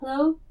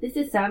Hello, this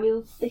is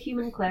Samuel, the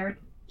human cleric.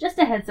 Just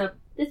a heads up,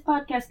 this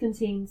podcast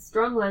contains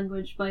strong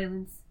language,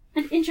 violence,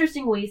 and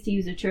interesting ways to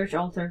use a church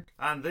altar.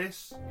 And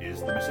this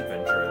is The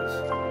Misadventurers.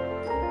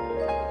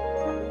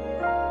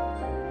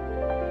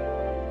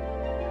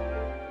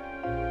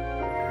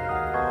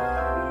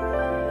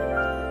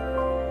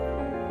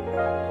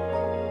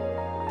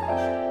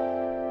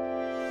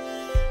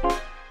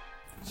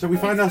 So we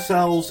find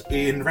ourselves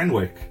in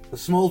Renwick, a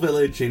small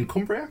village in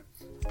Cumbria.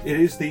 It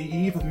is the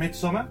eve of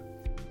midsummer.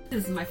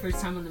 This is my first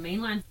time on the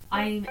mainland.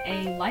 I'm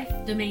a life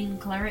domain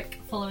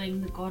cleric following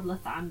the god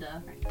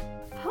Lathander.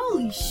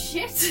 Holy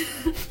shit!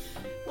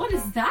 What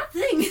is that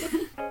thing?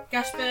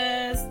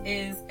 Gashbers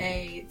is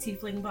a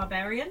tiefling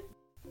barbarian.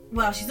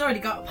 Well, she's already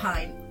got a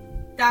pint.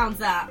 Downs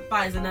that,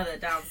 buys another,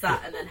 downs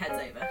that, and then heads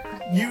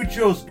over. You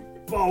just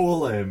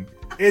bowl him.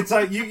 It's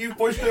like you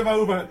pushed him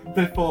over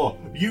before.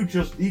 He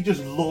just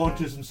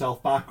launches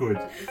himself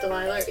backwards.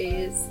 Delilah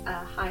is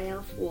a high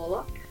elf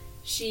warlock.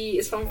 She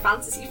is from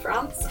Fantasy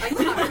France. I can't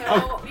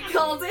remember what we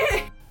called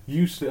it.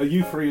 You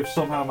three have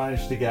somehow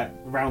managed to get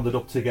rounded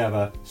up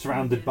together,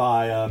 surrounded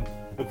by a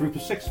group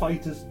of 6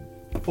 fighters,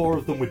 4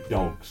 of them with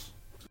dogs.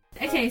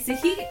 Okay, so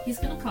he's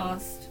gonna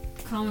cast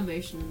Calm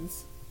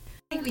Emotions.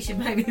 I think we should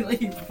maybe leave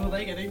before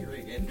they get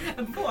angry again.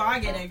 And before I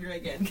get angry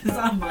again, because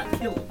I might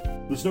kill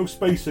them. There's no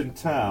space in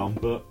town,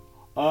 but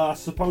I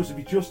suppose if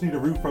you just need a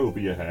roof over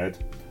your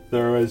head,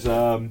 there is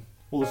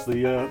there's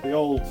the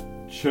old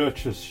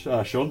church of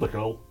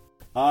Shondacle.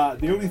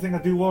 The only thing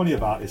I do warn you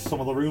about is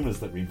some of the rumours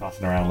that have been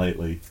passing around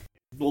lately.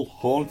 Well,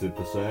 haunted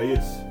per se.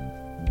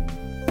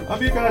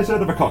 Have you guys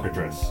heard of a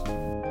cockatrice?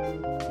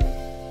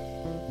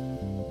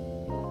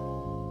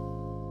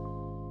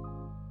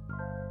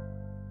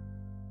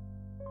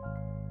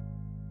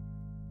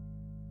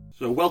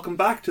 So welcome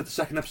back to the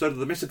second episode of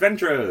The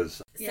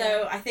Misadventurers. Yeah.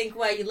 So I think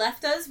where you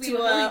left us, we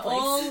were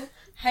all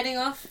heading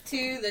off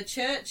to the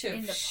church of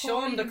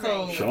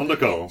Shondacle.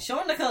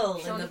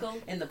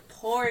 In the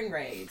pouring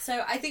rain.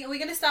 So I think we're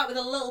going to start with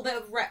a little bit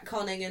of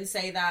retconning and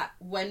say that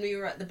when we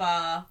were at the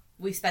bar,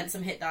 we spent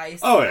some hit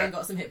dice and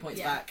got some hit points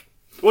back.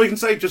 Well, you can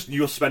say just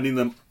you're spending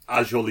them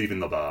as you're leaving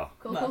the bar.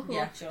 Cool.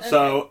 Yeah, sure.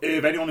 So,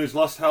 if anyone who's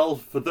lost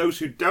health, for those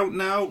who don't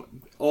know,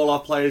 all our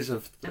players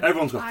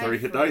everyone's got 3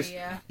 hit dice.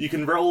 Yeah. You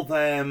can roll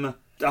them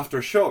after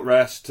a short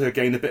rest to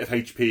gain a bit of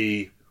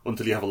HP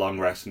until you have a long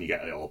rest and you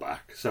get it all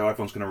back. So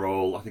everyone's going to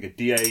roll, I think, a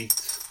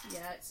D8.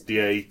 Yeah, it's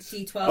D8.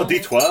 D12. Oh,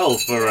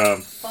 D12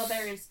 for...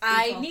 Barbarians.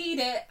 I need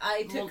it.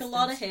 I took a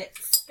lot of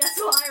hits. Guess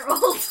what I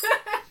rolled?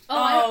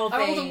 I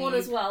rolled a 1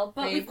 as well,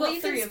 but we've got you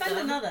 3 can of spend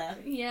them. another.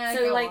 Yeah,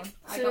 So, go like, on.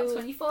 I got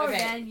 24 Okay,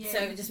 again. Yeah.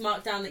 so just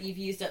mark down that you've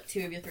used up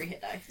 2 of your 3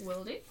 hit dice.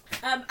 Will do.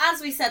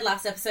 As we said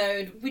last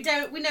episode, we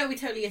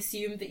totally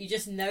assumed that you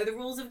just know the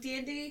rules of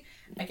D&D.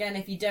 Again,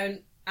 if you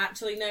don't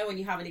actually know and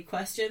you have any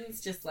questions,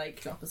 just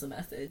drop us a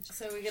message.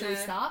 So we're Shall gonna we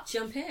start?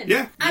 jump in.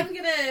 Yeah. I'm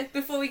gonna,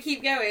 before we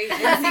keep going,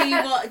 and see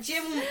what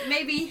Jim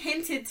maybe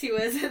hinted to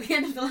us at the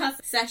end of the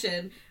last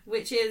session,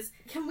 which is,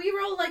 can we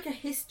roll a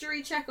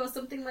history check or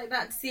something like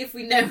that to see if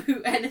we know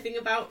anything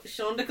about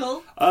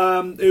Shondacle?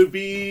 It would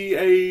be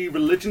a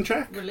religion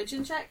check.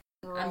 Religion check?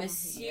 I'm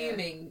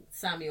assuming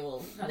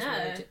Samuel has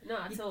religion.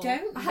 Not at all.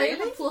 Don't I have a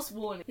really?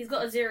 +1. He's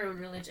got a 0 in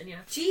religion, yeah.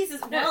 Jesus,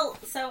 well,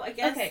 so I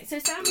guess... Okay, so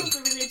Samuel's a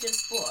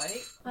religious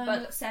boy, I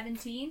but got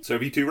 17. So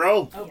V2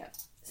 roll. Oh. yeah.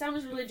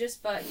 Samuel's religious,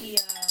 but he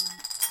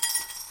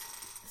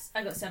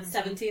I got 17.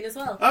 17 as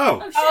well.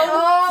 Oh. Oh shit!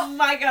 Oh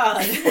my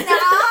god.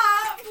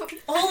 Stop!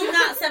 All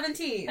nat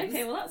 17.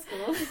 Okay, well that's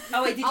cool.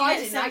 Oh wait, did you I get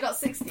didn't. 17? I got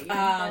 16. Oh,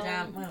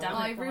 damn. Well, damn.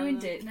 I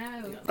ruined it.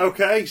 No.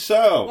 Okay,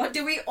 so... What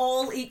do we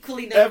all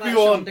equally know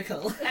Everyone- about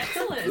Shondacle?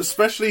 Excellent.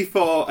 Especially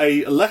for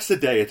a lesser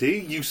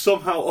deity, you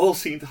somehow all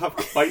seem to have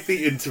quite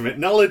the intimate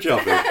knowledge of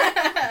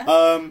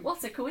it.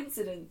 What a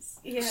coincidence.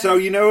 Yeah. So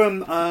you know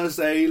him as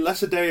a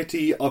lesser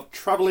deity of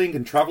travelling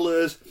and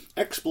travellers,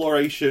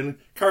 exploration,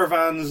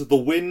 caravans, the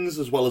winds,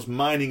 as well as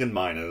mining and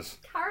miners.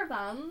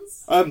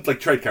 Caravans. Like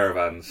trade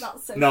caravans.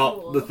 That's so Not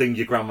cool. the thing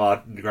your grandpa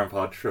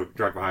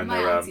drag behind My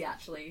their... auntie,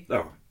 actually.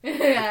 Oh.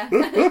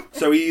 Yeah.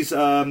 So he's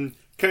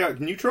chaotic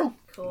neutral.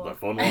 Cool. The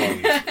fun one.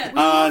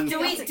 And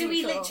Do we Chaotic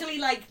literally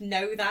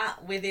know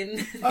that within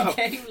the oh,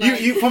 game?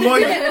 you from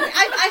what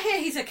I hear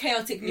he's a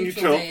chaotic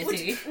neutral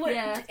deity. What,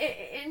 Yeah.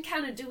 in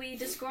canon, do we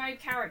describe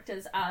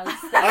characters as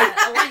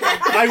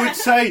alignment? I would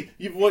say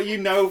what you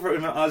know from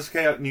him as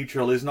chaotic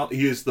neutral is not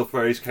he is the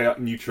phrase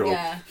chaotic neutral.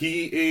 Yeah.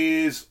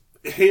 He is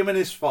him and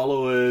his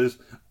followers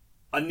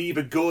are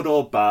neither good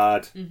or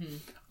bad. Mm-hmm.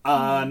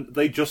 And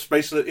they just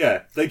basically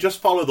they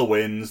just follow the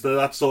winds. They're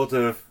that sort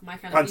of My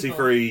kind of fancy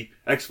free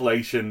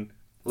exploration,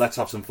 let's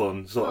have some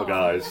fun sort of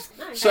guys.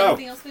 Nice. So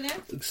Anything else we know?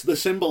 the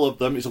symbol of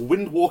them is a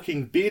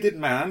wind-walking bearded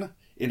man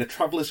in a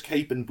traveller's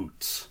cape and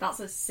boots. That's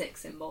a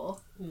 6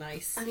 symbol.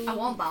 Nice. I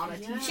want that on a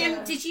t-shirt.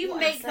 Jim, did you What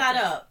make a that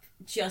second. up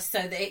just so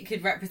that it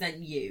could represent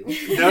you?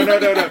 No.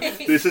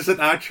 This is an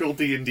actual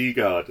D&D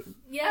guard.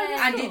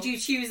 Yeah. And did you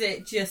choose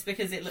it just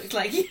because it looked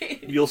like you?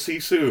 You'll see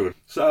soon.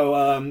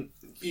 So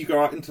you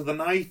go out into the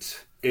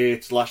night.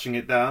 It's lashing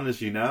it down,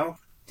 as you know.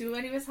 Do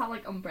any of us have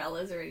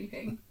umbrellas or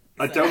anything?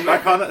 I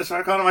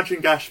can't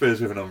imagine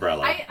Gashfers with an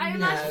umbrella. I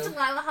imagine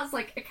Delilah has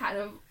like a kind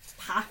of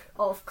pack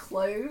of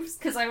clothes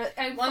because I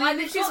find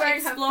that she's got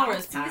wearing her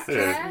explorer's fancy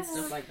packs dress and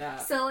stuff like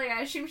that. So like,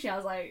 I assume she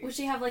has like. Would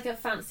she have like a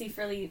fancy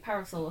frilly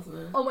parasol or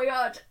something? Oh my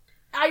god!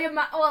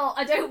 Well,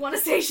 I don't want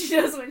to say she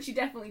does when she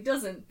definitely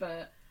doesn't,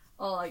 but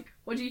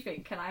what do you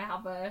think? Can I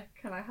have a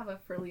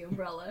frilly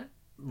umbrella?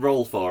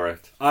 Roll for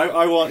it.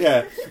 I want.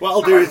 Yeah. What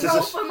I'll do is roll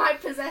just for my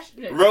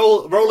possession.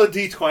 roll a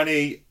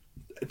d20.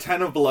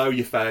 10 or below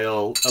you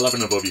fail.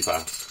 11 above you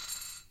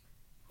pass.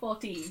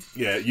 14.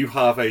 Yeah, you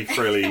have a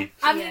frilly.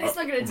 I mean, it's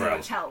not going to do umbrella.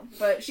 much help,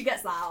 but she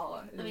gets that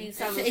out. I mean,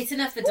 It's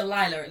enough for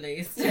Delilah at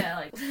least. yeah,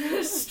 like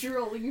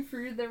strolling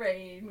through the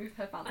rain with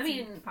her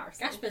fancy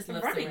parasol. Gashbers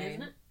loves running, the rain.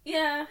 isn't it?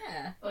 Yeah.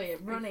 Yeah. Oh yeah,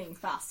 running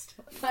fast.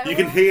 You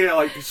can hear,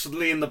 like,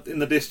 suddenly in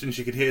the distance,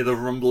 you can hear the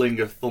rumbling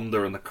of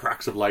thunder and the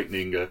cracks of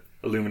lightning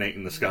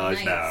illuminating the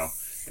skies now.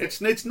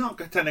 It's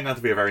not turning out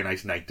to be a very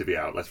nice night to be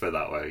out, let's put it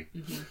that way.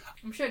 Mm-hmm.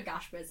 I'm sure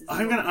Gashbers is.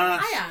 I'm going to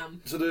ask... I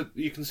am. So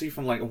you can see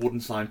from, like, a wooden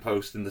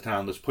signpost in the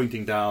town that's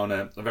pointing down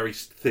a very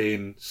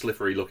thin,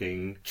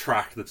 slippery-looking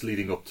track that's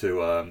leading up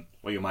to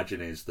what you imagine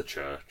is the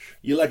church.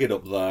 You leg it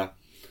up there,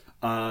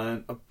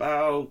 and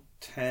about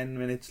 10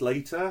 minutes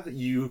later,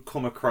 you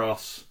come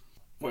across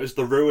what is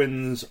the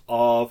ruins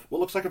of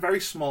what looks like a very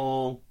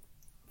small,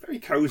 very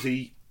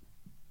cosy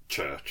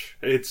church.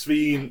 It's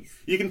been,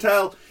 you can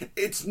tell,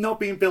 it's not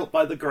been built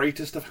by the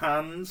greatest of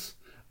hands,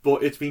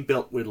 but it's been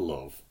built with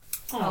love.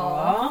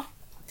 Aww.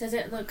 Does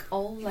it look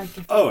old? Like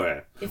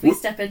If we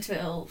step into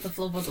it, the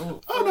floorboards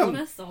will no.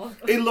 us? Or?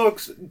 It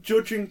looks,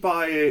 judging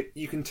by it,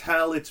 you can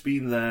tell it's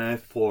been there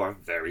for a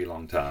very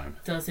long time.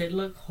 Does it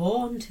look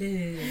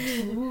haunted?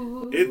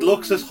 It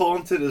looks as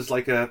haunted as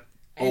like a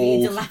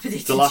old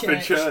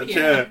dilapidated church.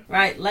 Yeah.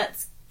 Right,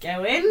 let's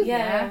go in.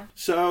 Yeah.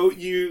 So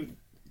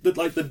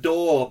the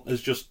door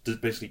has just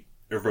basically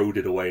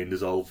eroded away and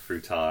dissolved through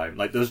time.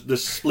 Like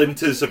there's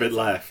splinters of it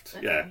left.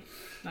 Yeah.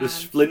 There's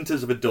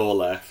splinters of a door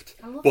left,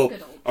 but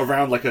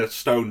around like a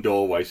stone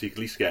doorway, so you can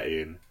at least get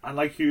in. And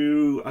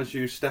as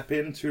you step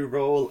in, to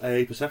roll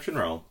a perception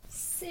roll.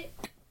 Sick.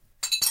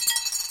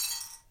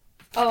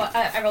 Oh,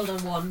 I rolled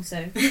on 1,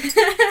 so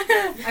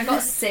I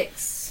got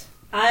 6.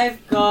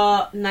 I've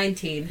got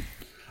 19.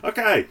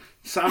 Okay,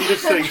 Sam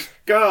just thinks,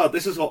 God,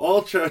 this is what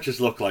all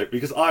churches look like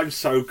because I'm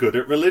so good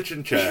at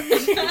religion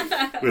checks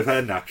with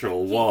her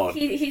natural 1.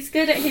 He's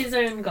good at his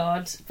own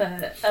god,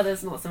 but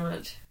others not so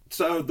much.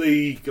 So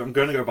I'm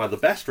going to go by the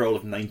best roll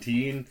of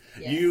 19.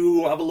 Yeah.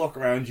 You have a look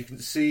around, you can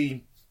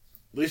see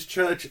this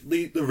church,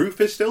 the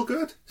roof is still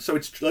good, so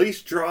it's at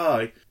least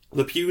dry.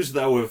 The pews,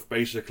 though, have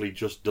basically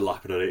just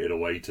dilapidated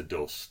away to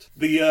dust.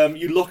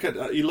 You look at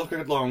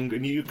along,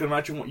 and you can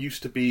imagine what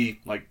used to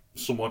be like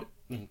somewhat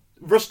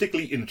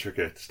rustically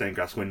intricate stained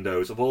glass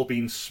windows have all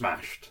been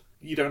smashed.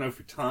 You don't know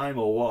through time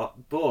or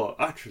what, but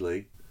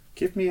actually,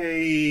 give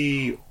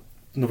me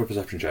another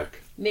perception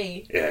check.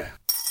 Me? Yeah.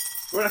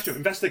 Or actually,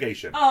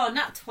 investigation. Oh,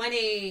 not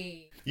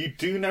 20. You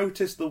do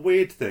notice the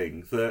weird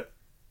thing that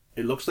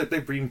it looks like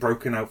they've been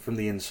broken out from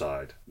the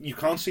inside. You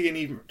can't see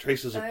any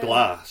traces of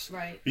glass.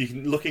 Right. But you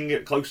can,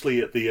 looking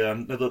closely at the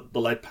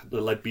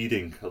lead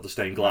beading of the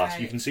stained glass,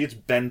 you can see it's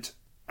bent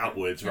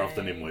outwards rather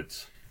than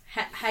inwards.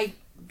 Hey,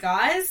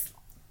 guys,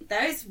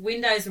 those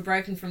windows were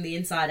broken from the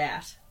inside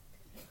out.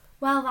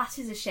 Well, that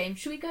is a shame.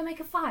 Should we go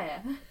make a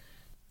fire?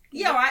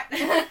 Yeah,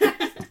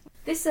 right.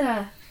 This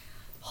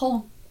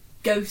whole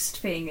ghost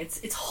thing,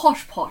 it's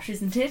hosh-posh,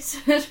 isn't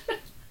it?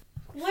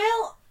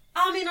 Well,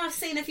 I mean, I've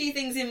seen a few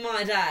things in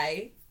my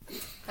day.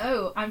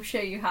 Oh, I'm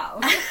sure you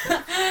have.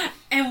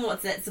 And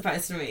what's that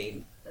supposed to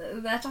mean?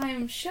 That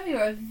I'm sure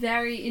you're a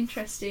very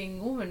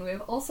interesting woman with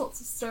all sorts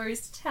of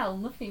stories to tell,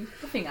 nothing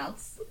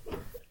else.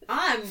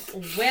 I'm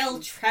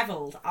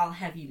well-travelled, I'll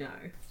have you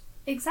know.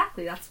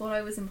 Exactly, that's what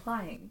I was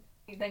implying.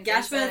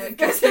 Gashford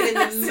goes in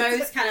the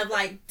most kind of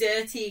like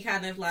dirty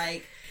kind of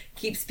like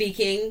keep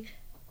speaking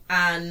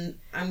and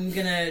I'm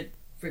gonna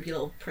rip your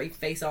little pretty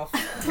face off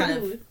kind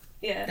of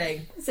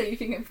thing. So you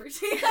think I'm pretty?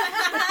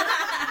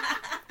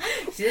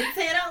 She didn't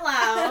say it out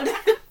loud.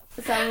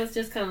 So I was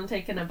just kind of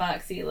taking a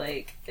backseat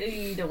like,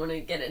 you don't want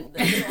to get in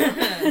there.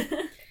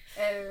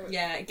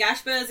 Yeah,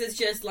 Gashbers is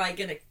just like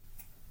gonna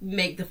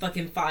make the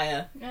fucking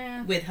fire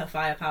with her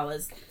fire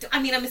powers.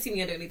 I mean, I'm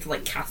assuming I don't need to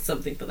like cast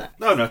something for that.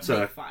 No, it's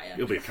fire.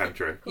 It'll be a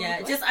cantrip.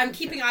 Yeah, just I'm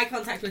keeping eye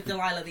contact with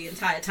Delilah the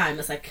entire time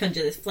as I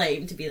conjure this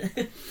flame to be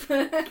there.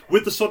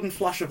 With the sudden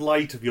flash of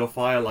light of your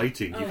fire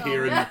lighting, you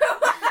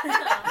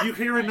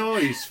hear a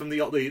noise from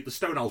the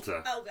stone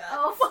altar. Oh god.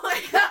 Oh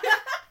my god.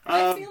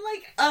 I feel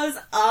like us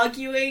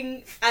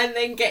arguing and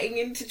then getting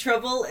into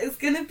trouble is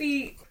gonna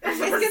be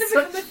become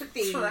a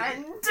theme.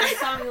 Trend.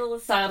 Samuel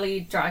was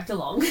sadly dragged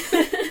along.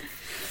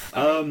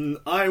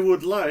 I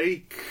would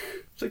like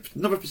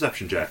another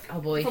perception check. Oh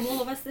boy. From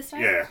all of us this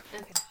time? Yeah.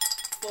 Okay.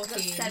 14.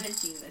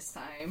 17 this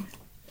time.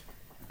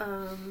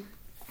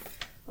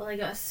 Well, I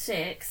got a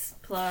 6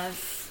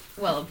 plus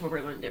Well, it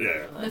probably won't do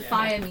it. The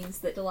fire means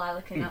that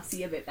Delilah can now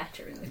see a bit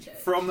better in the church.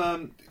 From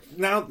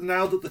now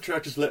that the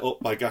church is lit up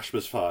by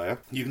Gasper's fire,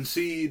 you can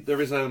see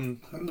there is the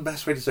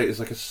best way to say it is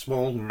like a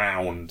small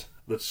mound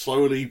that's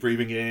slowly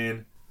breathing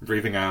in,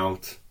 breathing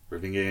out,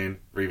 breathing in,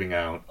 breathing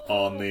out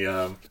on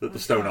the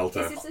stone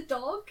altar. Is this a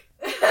dog?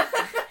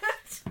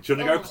 Do you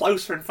want to go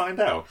closer and find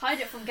out? Hide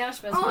it from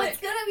Gasper's. Oh, it's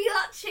gonna be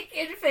that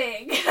chicken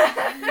thing.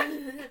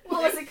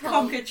 What was it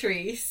called?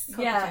 Cockatrice.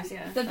 Yeah,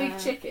 the big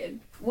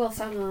chicken. Well,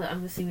 Samuel,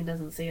 I'm assuming,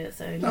 doesn't see it,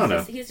 so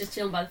he's just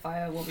chilling by the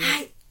fire. What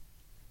the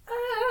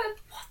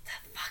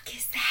fuck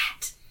is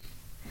that?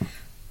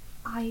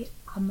 I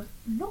am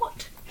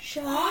not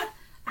sure. What?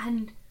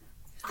 And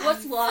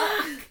what's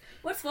what?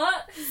 What's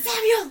what?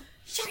 Samuel,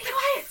 shut the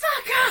quiet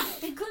fuck up!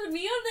 Include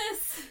me on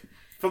this.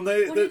 From what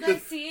are you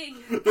guys seeing?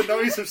 The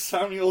noise of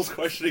Samuel's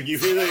questioning, you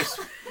hear this.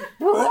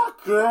 Oh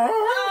god!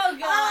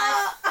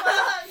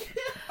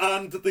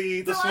 And the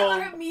Delilah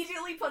small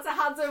immediately puts her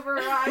hands over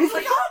her eyes,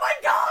 like, oh my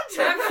god!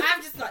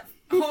 I'm just like,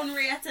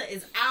 Henrietta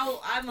is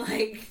out. I'm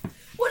like,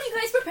 what are you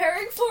guys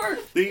preparing for?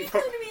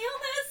 Include me on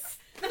this.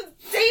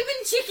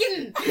 Demon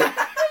chicken. There's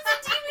a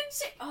demon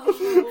chicken.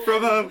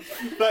 Oh.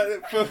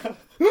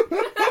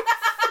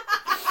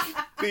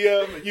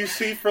 You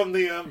see from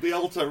the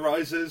altar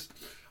rises.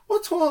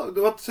 What's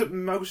it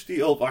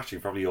mostly? Oh, actually,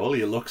 probably all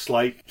it looks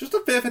like just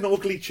a bit of an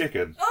ugly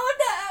chicken. Oh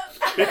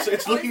no!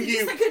 It's looking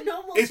you. Like a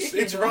normal chicken.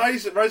 It's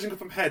rising up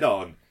from head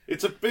on.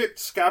 It's a bit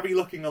scabby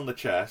looking on the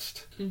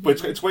chest, but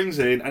it's got its wings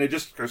in, and it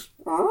just goes.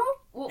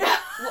 What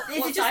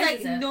is it just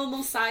like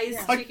normal size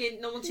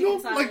chicken? Normal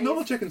chicken size? Like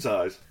normal chicken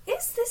size.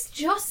 Is this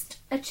just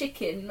a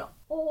chicken?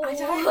 Or... I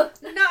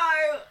don't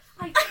know.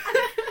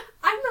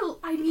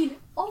 I mean,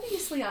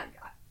 obviously, I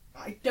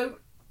don't.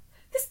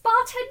 This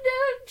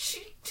bartender,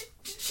 she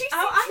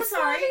I'm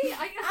sorry.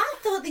 I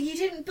thought that you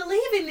didn't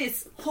believe in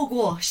this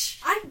hogwash.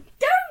 I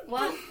don't.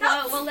 Well,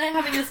 they're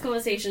having this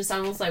conversation.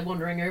 Samuel's like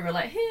wandering over,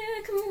 like,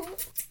 here, come on.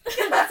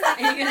 Are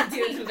you going to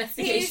do an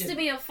investigation? He used to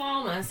be a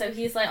farmer, so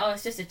he's like, oh,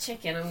 it's just a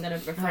chicken. I'm going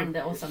to befriend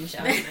it or some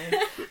shit. I don't know.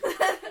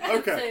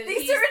 Okay. So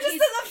these two are just in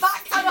the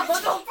back, kind of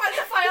huddled by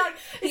the fire.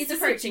 He's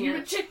approaching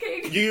it.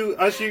 Chicken. You,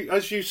 as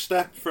you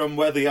step from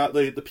where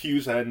the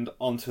pews end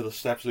onto the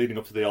steps leading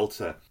up to the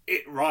altar,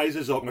 it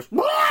rises up and goes.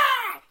 Wah!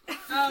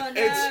 Oh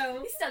no!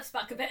 He steps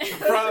back a bit.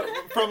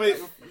 From it,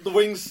 the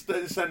wings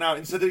that send out,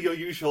 instead of your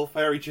usual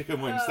fairy chicken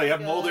wings, they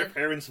have more the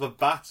appearance of a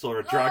bat or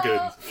a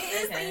dragon.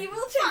 It is the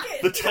evil chicken.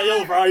 The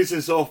tail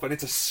rises up, and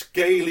it's a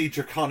scaly,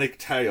 draconic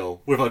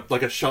tail with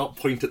a sharp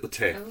point at the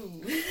tip.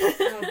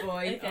 Oh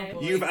boy! Okay. Oh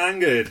boy! You've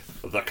angered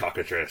the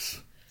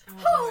cockatrice.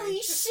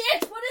 Holy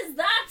shit! What is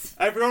that?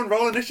 Everyone,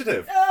 roll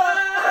initiative.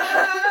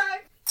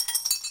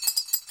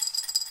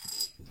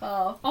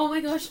 Oh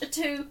my gosh, a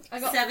 2. I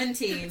got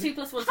 17. 2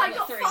 plus 1, I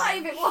got 3.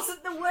 5. It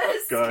wasn't the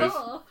worst Guys.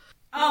 score.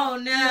 Oh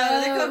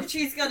no! The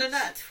cockatrice got a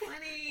nat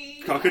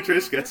 20.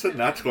 Cockatrice gets a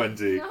nat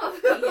 20. Yay.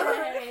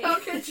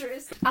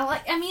 Cockatrice.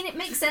 I mean, it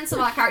makes sense of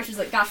our characters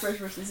like Gasper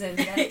versus him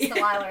against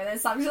Delilah, and then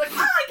Sam's like,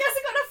 I guess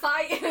I gotta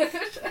fight.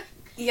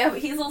 Yeah, but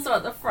he's also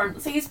at the front,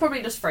 so he's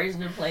probably just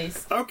frozen in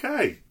place.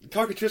 Okay,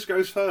 Cockatrice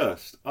goes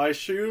first. I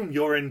assume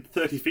you're in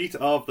 30 feet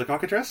of the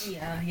cockatrice?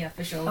 Yeah,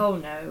 for sure. Oh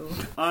no.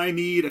 I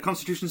need a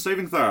Constitution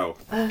saving throw.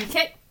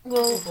 Okay,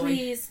 well,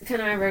 please, can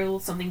I roll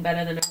something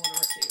better than a 1 or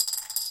a 2?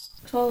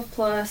 12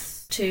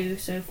 plus 2,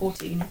 so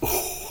 14.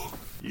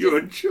 You're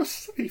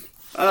just safe.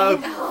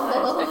 Okay,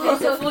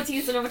 so 14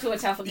 is the number to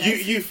attack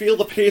against. You feel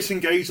the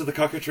piercing gaze of the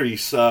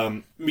cockatrice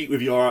meet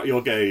with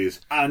your gaze,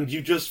 and you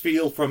just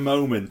feel for a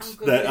moment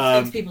that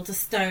turns people to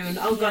stone.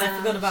 Oh god, I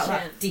forgot about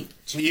that. Deep.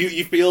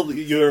 You feel that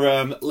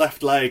your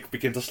left leg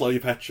begin to slowly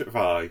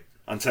petrify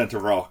and turn to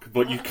rock,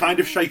 but you kind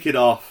of shake it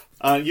off.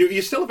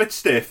 You're still a bit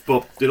stiff,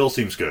 but it all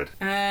seems good.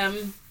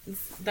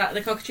 Is that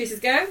the cockatrice's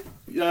go?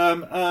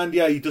 And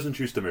yeah, he doesn't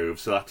choose to move,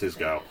 so that's his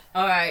go.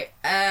 Alright,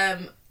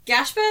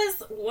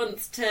 Gaspers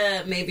wants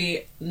to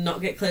maybe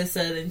not get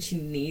closer than she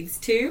needs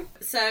to.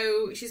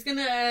 So she's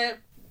gonna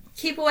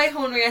keep away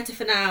Henrietta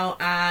for now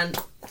and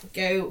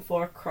go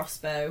for a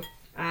crossbow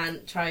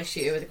and try and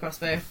shoot her with a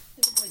crossbow.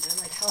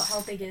 Like, how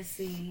big is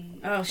the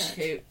Oh, church?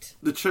 Shoot.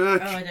 The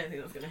church, Oh, I don't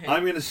think that's gonna hit.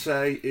 I'm going to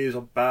say, is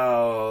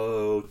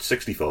about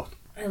 60 foot.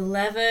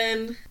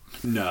 11.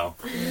 No.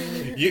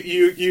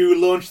 You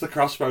launch the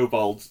crossbow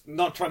bolt,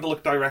 not trying to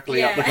look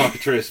directly at the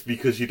cockatrice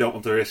because you don't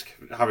want to risk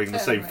having the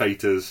same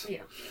fate as.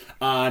 Yeah.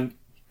 And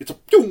it's a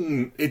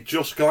boom! It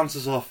just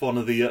glances off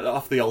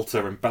off the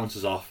altar and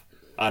bounces off,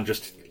 and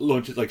just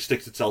launches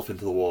sticks itself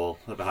into the wall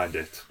behind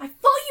it. I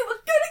thought you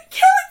were good at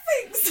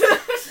killing things!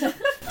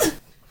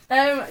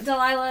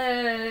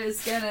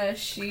 Delilah's gonna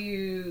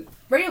shoot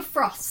Ray of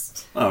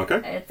Frost. Oh,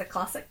 okay. It's a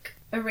classic.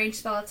 A ranged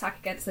spell attack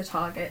against the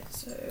target,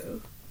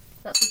 so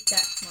that's a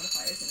dex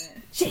modifier, isn't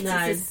it? Shit,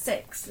 Nine. it's a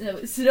 6. No,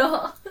 it's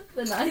not.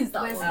 The 9's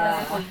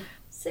that one.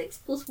 6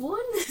 plus 1?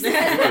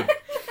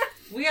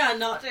 We are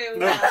not doing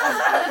No.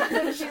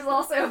 well. She's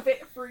also a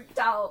bit freaked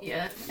out.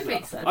 Yeah, it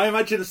makes sense. I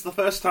imagine it's the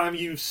first time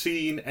you've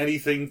seen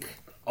anything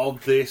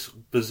of this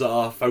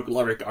bizarre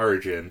folkloric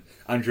origin,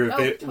 and you're a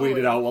bit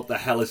weirded out what the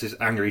hell is this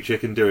angry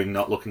chicken doing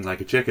not looking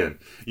like a chicken.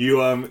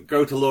 You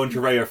go to launch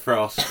a ray of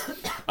frost,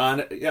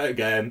 and yeah,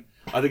 again,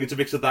 I think it's a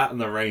mix of that and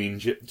the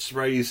range. Its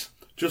rays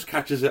just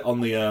catches it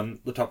on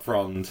the top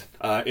frond.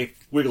 It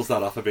wiggles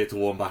that off a bit to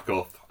warm back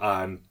up,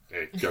 and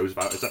it goes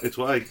about its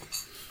way.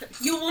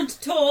 You want to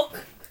talk?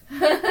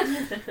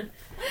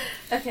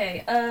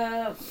 Okay,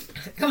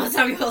 come on,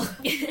 Samuel.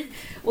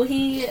 well,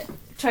 he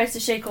tries to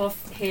shake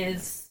off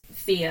his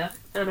fear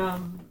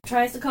and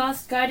tries to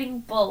cast Guiding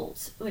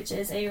Bolt, which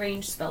is a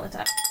ranged spell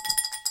attack.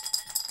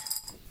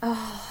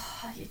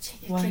 Oh, you're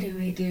kidding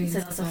me. So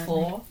that's a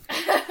 4.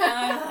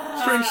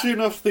 Strangely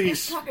enough,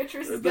 these...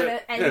 Cockatrice is gonna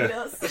end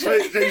us.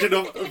 Strangely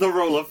enough, the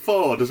roll of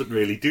 4 doesn't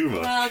really do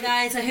much. Well,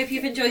 guys, I hope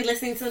you've enjoyed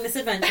listening to the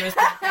Misadventurers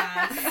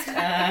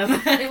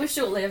podcast. It was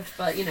short-lived,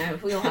 but, you know,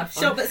 we all had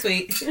fun. Short but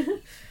sweet.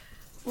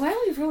 Why are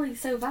we rolling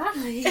so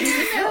badly?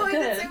 No, we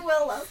did so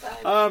well last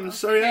time.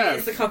 So yeah.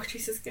 It's the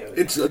cockatrice's go.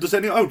 Does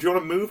any... Oh, do you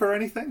want to move or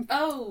anything?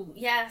 Oh,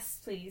 yes,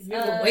 please.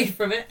 Move away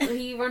from it.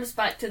 He runs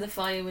back to the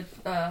fire with,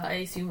 I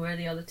assume, where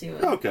the other two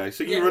are. Okay,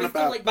 so you run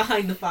about... like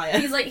behind the fire.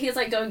 He's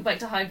like going back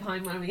to hide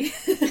behind one of me.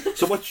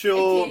 So what's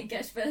your...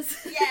 Yeah!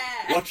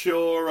 What's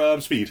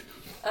your speed?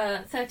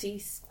 30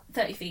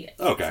 feet.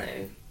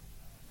 Okay. So,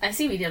 I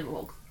assume he didn't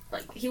walk.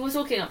 Like, he was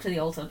walking up to the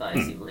altar, but I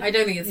assume... Like, I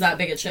don't think it's that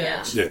big a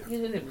church. Yeah.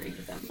 He's within range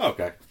of them.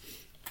 Okay.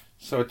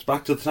 So it's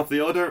back to the top of the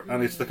order,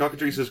 and it's the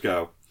cockatrice's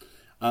go.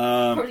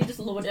 Probably just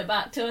lord it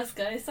back to us,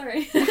 guys.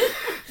 Sorry.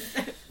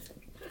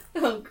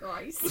 Oh,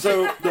 Christ.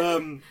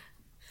 So,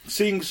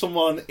 seeing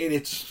someone in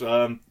its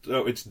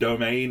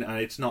domain, and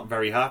it's not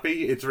very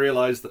happy, it's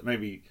realised that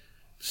maybe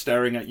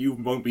staring at you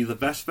won't be the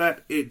best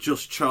bet. It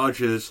just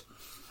charges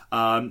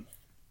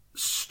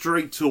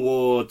straight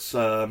towards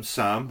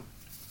Sam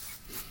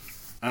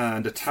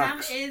and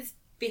attacks. Sam is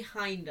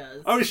behind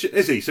us. Oh, is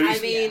he? So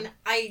he's...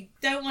 I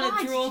don't want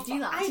to draw... Did you do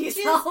that to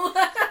yourself?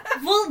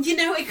 Well, you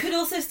know, it could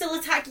also still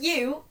attack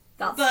you.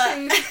 That's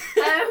true.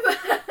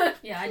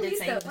 Yeah, I did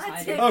say he was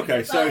hiding.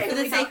 Okay, so... For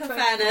the sake of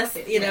fairness,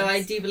 you know,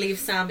 I do believe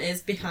Sam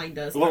is behind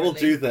us. What we'll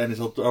do then is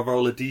I'll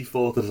roll a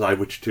d4 to decide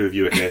which two of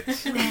you it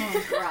hits.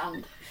 Oh,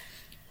 grand.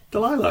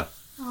 Delilah.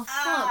 Oh,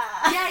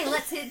 fuck. Yay,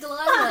 let's hit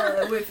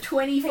Delilah with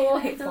 24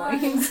 hit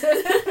points.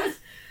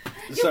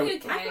 So,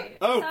 Okay.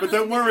 oh, but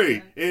don't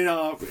worry. In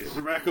our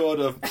record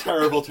of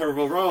terrible,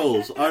 terrible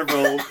rolls, I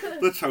rolled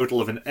the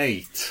total of an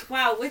 8.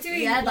 Wow, we're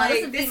doing Yeah, that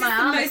doesn't this beat is my the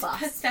armor most class.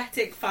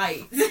 pathetic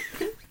fight.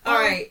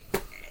 Alright.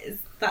 Is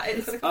that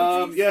it for the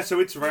countries? Yeah,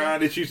 so it's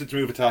round, it's used its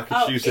move attack, it's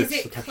Oh, used is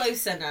its it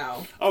closer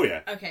now? Oh,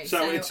 yeah. Okay, So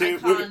so it's I in-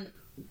 can't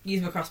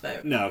use my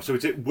crossbow. No, so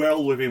it's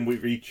well within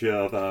reach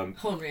of...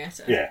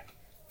 Henrietta. Yeah.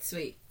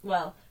 Sweet.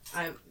 Well,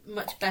 I'm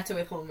much better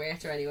with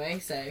Henrietta anyway,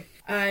 so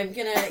I'm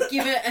gonna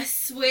give it a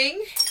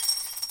swing.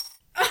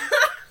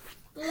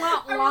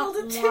 I rolled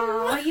a 2.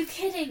 Are you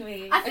kidding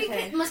me? I think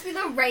it must be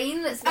the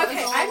rain that's got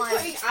Okay, us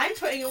all I'm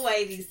putting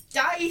away these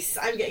dice.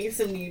 I'm getting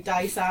some new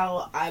dice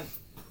out.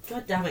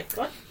 God damn it.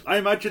 God. I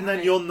imagine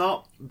then you're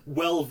not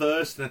well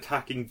versed in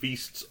attacking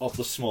beasts of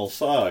the small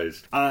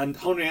size. And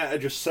Henrietta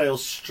just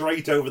sails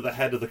straight over the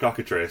head of the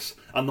cockatrice,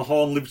 and the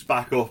horn loops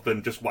back up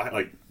and just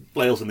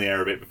flails in the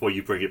air a bit before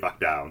you bring it back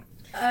down.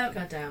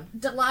 God damn.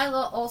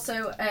 Delilah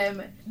also,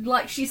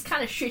 she's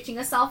kind of shitting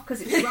herself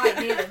because it's right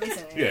near them,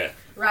 isn't it? Yeah.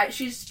 Right,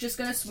 she's just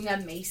going to swing her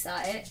mace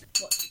at it.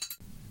 What?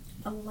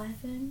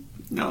 11?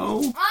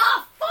 No.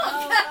 Ah, fuck!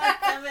 Oh, God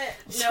damn it.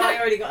 No, I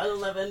already got an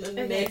 11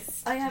 and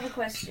missed. I have a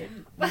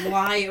question.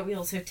 Why are we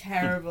all so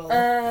terrible?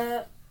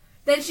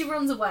 Then she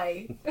runs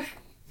away.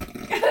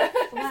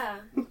 Wow.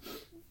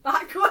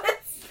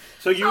 Backwards.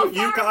 So you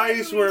far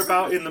guys away were was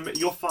about in the...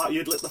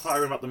 You'd lit the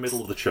fire in about the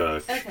middle of the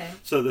church. Okay.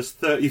 So there's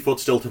 30 foot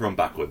still to run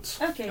backwards.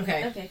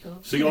 Okay, cool.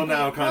 So you're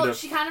now kind Well, of...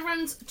 she kind of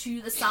runs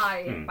to the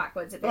side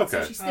backwards a bit.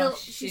 Okay. So she's still... Oh,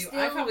 she's shoot. still...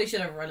 I probably should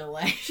have run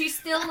away. She's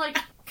still,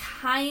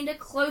 kind of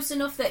close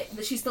enough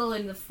that she's still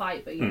in the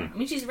fight, but, I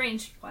mean, she's a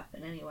ranged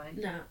weapon anyway.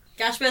 No.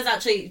 Gashbear's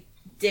actually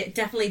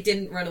definitely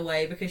didn't run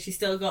away because she's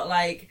still got,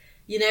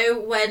 you know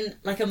when,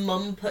 a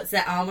mum puts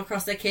their arm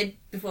across their kid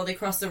before they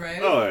cross the road?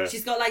 Oh, yeah.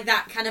 She's got,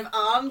 that kind of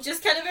arm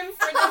just kind of in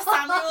front of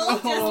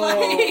Samuel,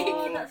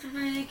 Oh, that's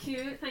really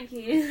cute. Thank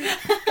you.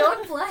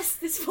 God bless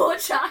this poor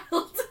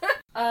child.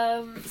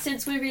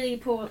 Since we're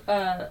really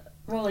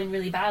rolling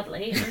really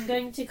badly, I'm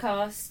going to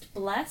cast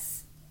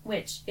Bless,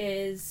 which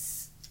is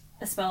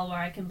a spell where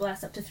I can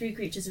bless up to 3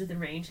 creatures within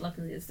range.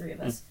 Luckily, there's 3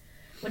 of us.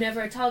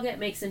 Whenever a target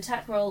makes an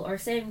attack roll or a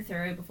saving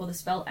throw before the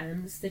spell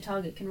ends, the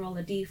target can roll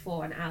a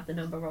d4 and add the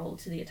number rolled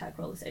to the attack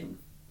roll or saving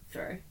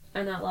throw.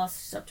 And that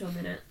lasts up to a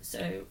minute,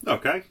 so...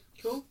 Okay.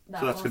 Cool.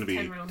 So that's going to be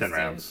 10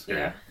 rounds.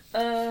 Yeah.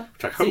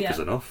 Which I hope is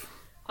enough.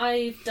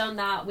 I've done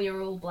that. We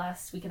are all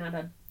blessed. We can add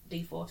a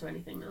d4 to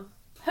anything now.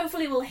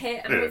 Hopefully we'll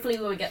hit, and hopefully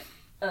we won't get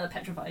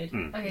petrified.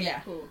 Okay,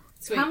 Yeah. cool.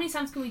 Sweet. How many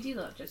times can we do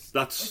that? Just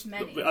That's as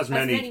many. as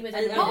many.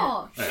 Within a minute.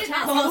 Oh, shit,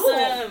 that's Awesome.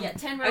 cool. Yeah,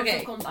 10 rounds Okay,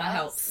 of combat. that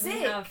helps. We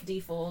Sick. have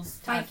d4s.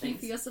 Thank you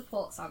for your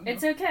support, Samuel.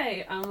 It's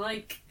okay. I'm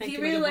Thank he you,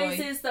 little boy.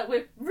 realizes that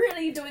we're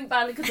really doing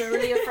badly because we're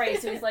really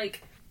afraid, so he's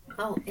like,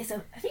 I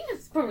think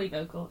it's probably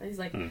vocal. He's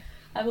like,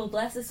 I will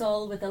bless us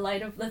all with the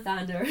light of the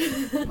thunder.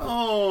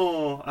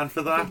 Oh, and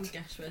for that,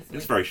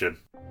 inspiration.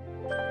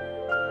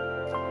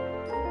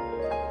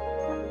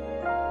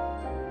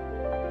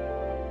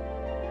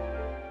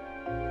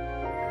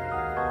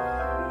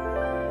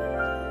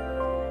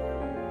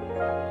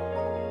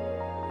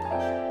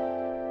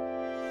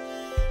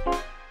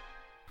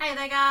 Hey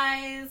there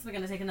guys, we're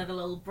going to take another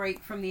little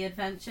break from the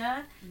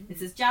adventure.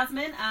 This is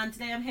Jasmine and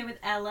today I'm here with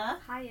Ella.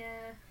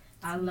 Hiya.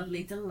 Our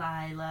lovely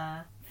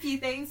Delilah. A few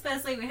things.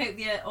 Firstly, we hope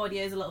the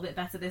audio is a little bit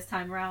better this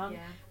time around. Yeah.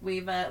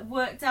 We've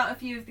worked out a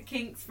few of the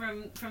kinks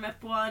from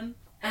Ep1.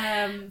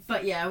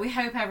 But yeah, we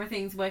hope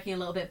everything's working a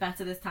little bit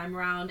better this time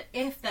around.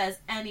 If there's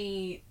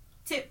any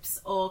tips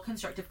or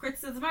constructive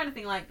criticism or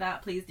anything like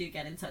that, please do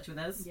get in touch with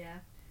us. Yeah.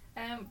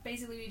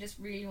 Basically, we just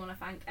really want to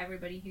thank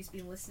everybody who's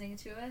been listening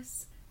to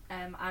us.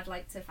 I'd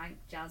like to thank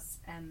Jazz,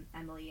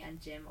 Emily and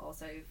Jim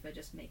also for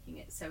just making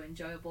it so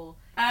enjoyable.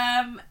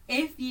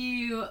 If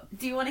you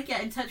do want to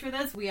get in touch with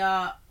us, we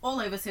are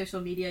all over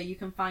social media. You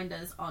can find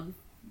us on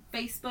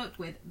Facebook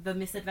with The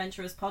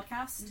Misadventurers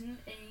Podcast. And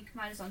you can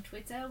find us on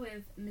Twitter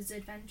with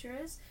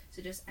Misadventurers,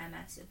 so just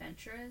MS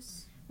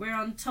Adventurers. We're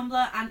on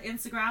Tumblr and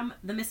Instagram,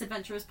 The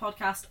Misadventurers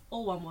Podcast,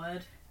 all one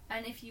word.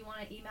 And if you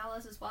want to email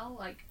us as well,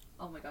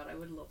 oh my god, I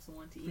would love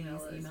someone to email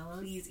us.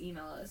 Please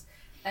email us.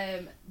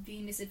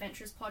 The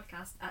Misadventurers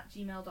Podcast at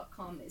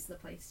gmail.com is the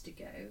place to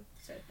go,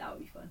 so that would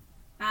be fun.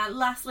 And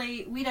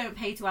lastly, we don't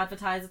pay to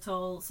advertise at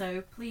all,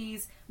 so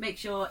please make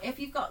sure if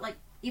you've got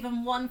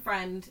even one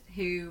friend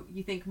who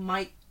you think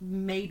might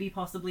maybe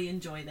possibly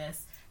enjoy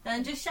this,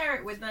 then just share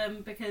it with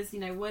them because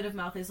word of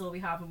mouth is all we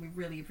have and we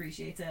really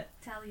appreciate it.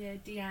 Tell your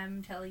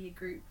DM, tell your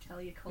group,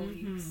 tell your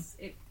colleagues.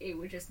 It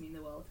would just mean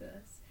the world to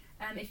us.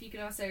 If you could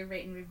also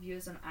rate and review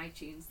us on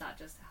iTunes, that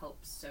just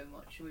helps so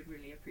much. We'd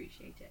really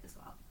appreciate it as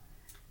well.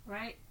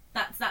 Right,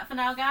 that's that for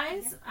now,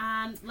 guys,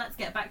 and let's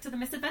get back to the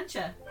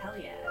misadventure. Hell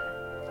yeah.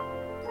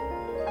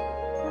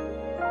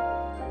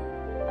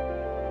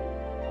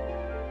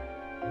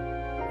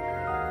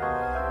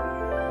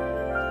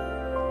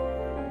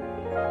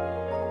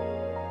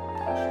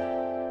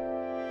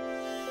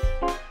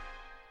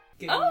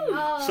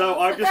 Oh! So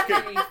I'm just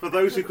for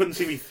those who couldn't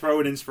see me throw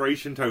an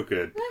inspiration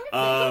token.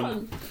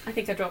 I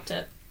think I dropped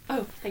it.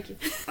 Oh, thank you.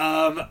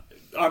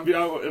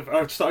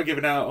 I've started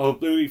giving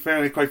out. We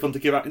found it quite fun to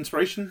give out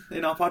inspiration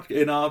in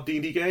our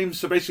D&D games.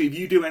 So basically, if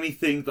you do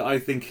anything that I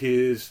think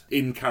is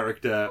in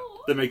character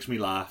that makes me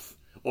laugh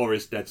or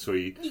is dead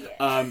sweet,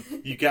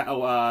 you get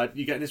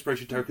an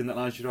inspiration token that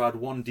allows you to add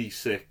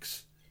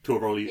 1d6 to a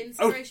roll.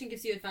 Inspiration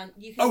gives you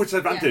advantage. It's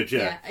advantage.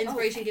 Yeah.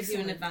 Inspiration gives you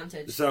an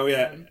advantage. So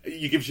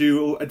it gives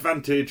you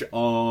advantage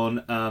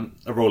on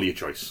a roll of your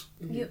choice.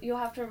 You'll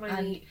have to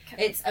remind me.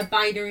 It's a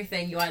binary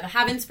thing. You either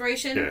have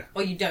inspiration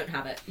or you don't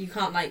have it. You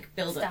can't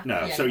build it.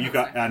 No, so you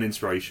got an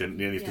inspiration.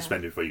 You only have to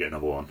spend it before you get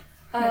another one.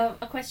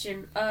 A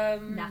question.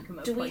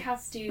 Do we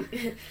have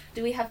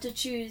to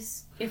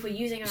choose if we're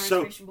using our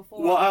inspiration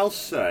before? What I'll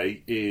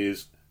say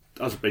is,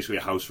 as basically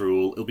a house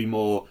rule, it'll be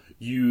more.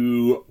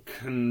 You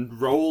can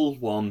roll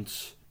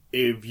once.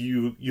 If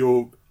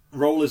your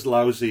roll is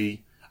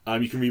lousy,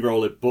 you can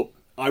re-roll it, but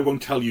I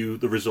won't tell you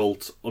the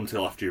result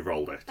until after you've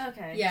rolled it.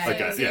 Okay.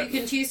 You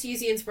can choose to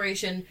use the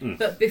inspiration,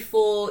 but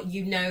before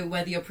you know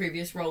whether your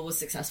previous roll was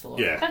successful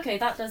or not. Okay,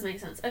 that does make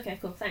sense. Okay,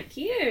 cool. Thank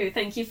you.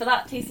 Thank you for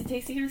that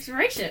tasty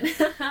inspiration.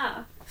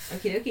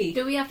 Okie dokie.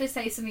 Do we have to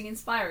say something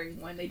inspiring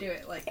when they do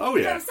it? Oh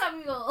yeah.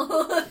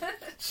 Samuel.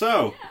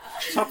 So,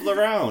 top of the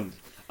round.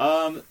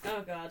 Oh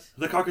god.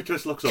 The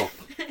cockatrice looks up,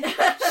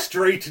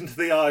 straight into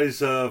the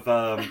eyes of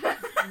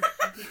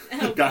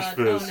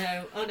Gaspers.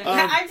 Oh no.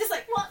 I'm just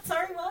what?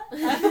 Sorry,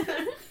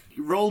 what?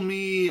 Roll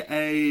me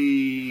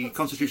a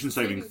Constitution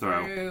saving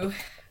throw.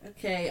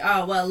 Okay,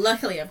 well,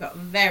 luckily I've got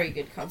very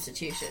good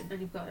Constitution.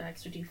 And you've got an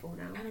extra D4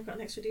 now. And I've got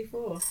an extra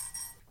D4.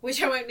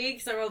 Which I won't need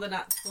because I rolled a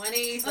nat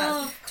 20. So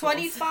that's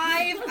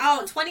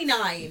 25.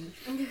 29.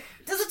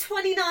 Does a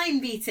 29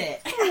 beat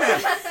it?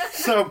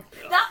 So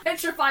that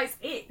petrifies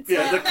it.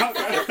 Yeah,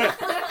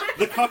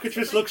 the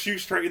cockatrice looks you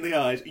straight in the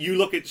eyes. You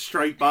look it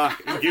straight back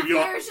and give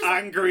your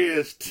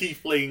angriest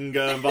tiefling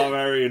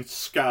barbarian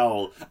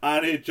scowl,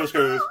 and it just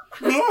goes,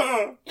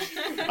 "Ah!"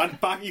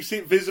 And back. You see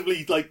it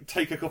visibly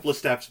take a couple of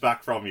steps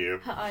back from you.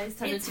 Her eyes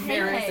turn into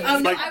mirrors. Oh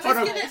no!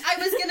 I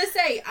was gonna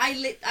say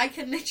I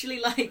can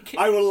literally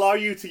I will allow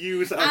you to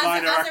use a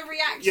minor as a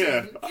reaction.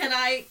 Yeah. Can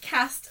I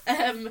cast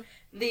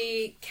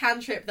the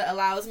cantrip that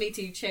allows me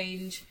to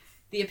change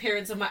the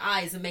appearance of my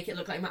eyes and make it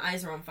look like my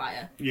eyes are on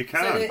fire? You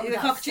can. So the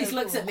cockatrice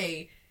looks at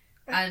me,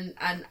 and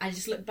I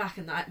just look back,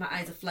 and my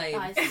eyes are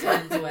flame.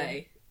 Turns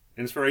away.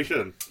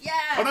 Inspiration. Yeah.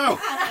 Oh no!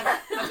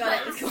 I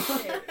got it. Cool.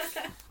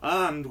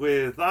 And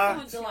with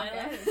that,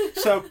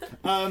 so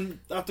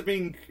after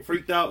being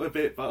freaked out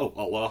a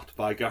lot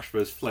by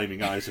Gasper's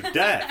flaming eyes of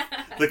death,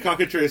 the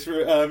cockatrice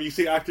you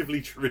see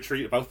actively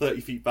retreat about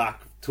 30 feet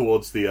back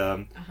towards the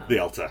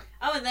altar.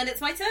 Oh, and then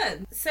it's my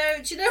turn. So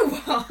do you know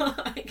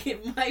what?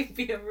 It might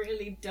be a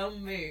really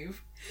dumb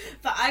move,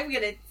 But I'm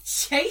going to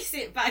chase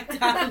it back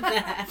down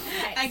there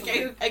and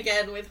go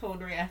again with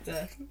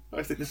Henrietta.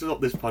 I think this is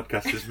what this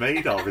podcast is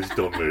made of, is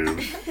dumb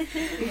moves.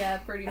 Yeah,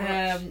 pretty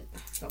much.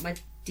 Got my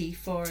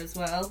D4 as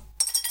well.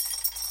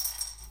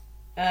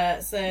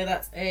 So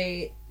that's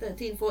a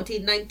 13,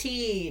 14,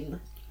 19.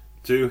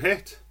 To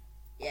hit?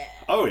 Yeah.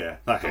 Oh yeah,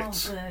 that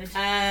hits. Oh,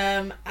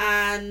 good.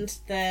 And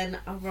then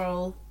I'll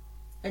roll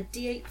a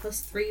D8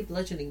 plus 3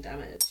 bludgeoning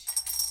damage.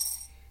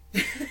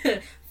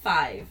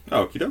 5.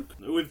 Okie doke.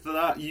 With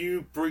that,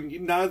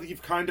 now that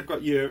you've kind of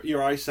got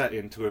your eye set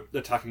into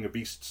attacking a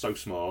beast so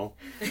small,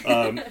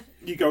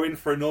 you go in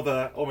for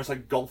another almost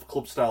like golf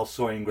club style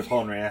swing with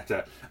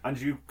Henrietta, and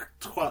you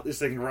twat this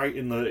thing right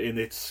in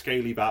its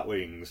scaly bat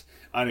wings,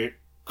 and it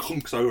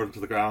clunks over onto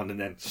the ground and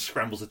then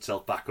scrambles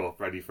itself back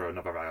up, ready for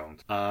another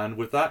round. And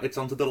with that, it's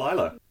onto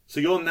Delilah. So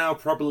you're now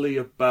probably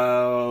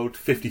about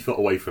 50 foot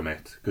away from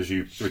it, because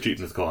you retreat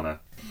into the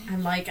corner.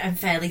 I'm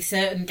fairly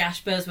certain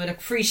Gashbers would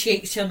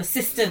appreciate some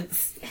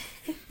assistance.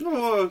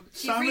 Oh,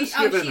 Sam is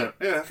giving it.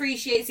 Yeah.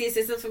 Appreciates the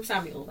assistance from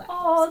Samuel there.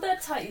 Oh, they're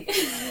tight.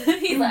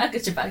 He's like, I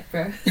got your back,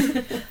 bro.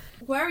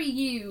 Where are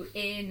you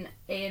in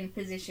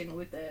position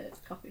with the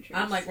cockatrice?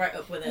 I'm like right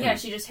up with it. Yeah,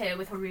 she just hit it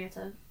with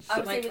Henrietta. I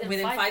would say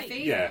within 5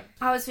 feet? Yeah.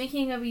 I was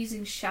thinking of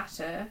using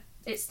Shatter.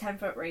 It's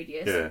 10-foot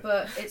radius, Yeah.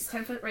 but it's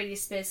 10-foot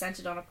radius spear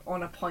centered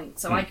on a point,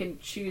 so I can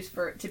choose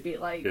for it to be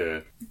like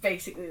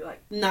basically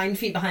like 9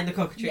 feet behind the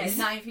cockatrice.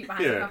 9 feet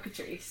behind the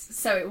cockatrice,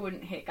 so it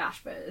wouldn't hit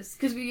Gashbers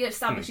because we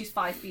established she's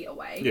 5 feet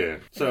away. Yeah.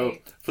 So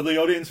for the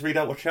audience, read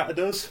out what Shatter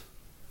does.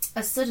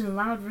 A sudden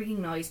loud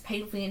ringing noise,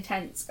 painfully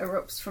intense,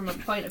 erupts from a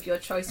point of your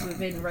choice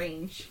within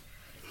range.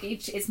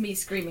 It's me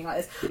screaming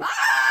like this.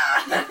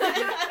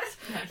 Ah!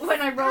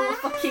 When I roll a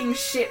fucking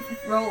shit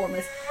roll on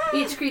this.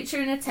 Each creature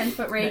in a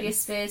 10-foot radius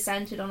sphere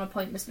centered on a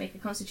point must make a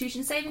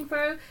Constitution saving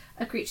throw.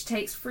 A creature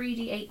takes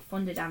 3d8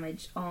 thunder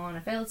damage on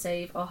a failed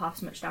save, or half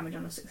as much damage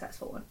on a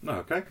successful one.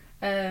 Okay.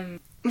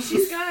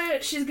 She's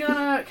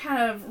gonna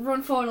kind of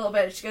run forward a little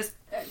bit. She goes,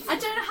 I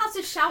don't know how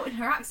to shout in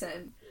her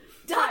accent.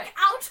 Duck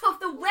out of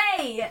the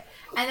way!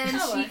 And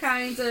then she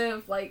kind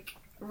of like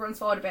runs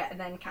forward a bit and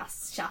then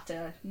casts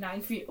Shatter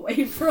 9 feet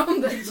away from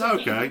the tree.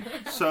 Okay.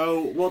 So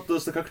what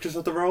does the cockatrice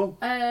have to roll?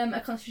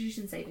 A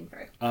Constitution saving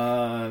throw.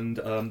 And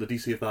the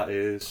DC of that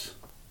is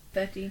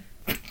 30.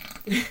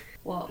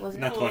 What was it?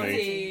 nat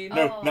 20. 14.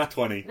 No, nat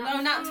 20. No,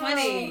 not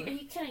 20. Are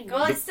you kidding me?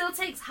 Well, it still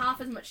takes half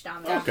as much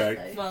damage.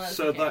 Okay. Well, that's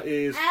So okay. that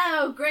is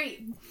Oh,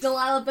 great.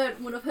 Delilah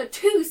burnt one of her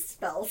 2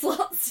 spell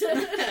slots.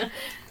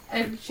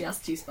 She has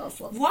 2 spell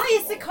slots. Why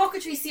is the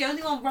cockatrice the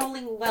only one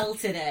rolling well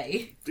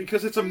today?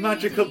 because it's a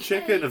magical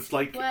chicken of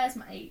like Where's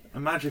my 8? a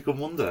magical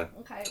wonder.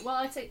 Okay,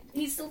 well,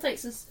 he still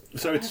takes us...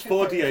 So it's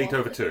 4d8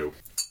 over 2.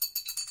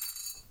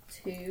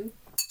 2,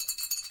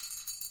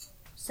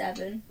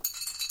 7,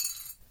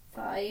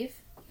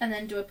 5, and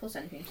then do I plus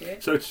anything to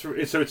it? So it's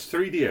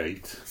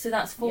 3d8. So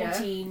that's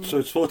 14. So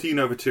it's 14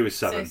 over 2 is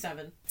 7. So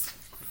 7.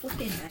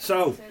 Flipping heck.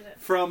 So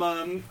from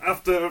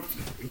after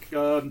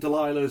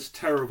Delilah's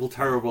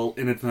terrible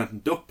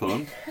inadvertent duck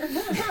pun,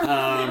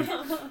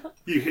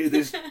 you hear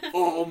this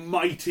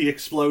almighty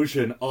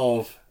explosion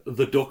of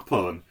the duck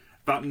pun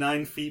about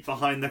 9 feet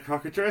behind the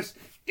cockatrice.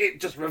 It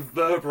just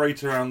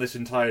reverberates around this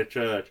entire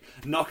church,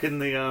 knocking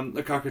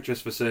the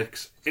cockatrice for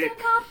 6. Get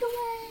out the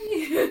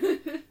way!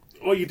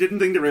 Well, you didn't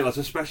think to realise,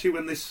 especially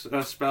when this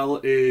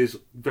spell is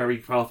very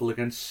powerful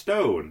against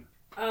stone.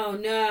 Oh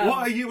no. What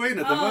are you in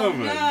at the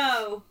moment?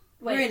 No.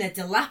 Wait. We're in a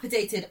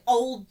dilapidated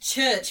old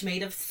church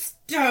made of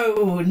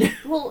stone.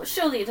 Well,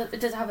 surely it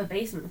does have a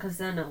basement, because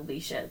then it'll be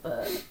shit,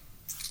 but...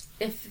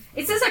 If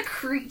It says a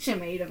creature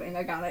made of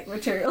inorganic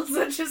materials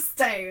such as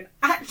stone.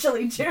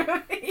 Actually,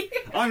 Joey.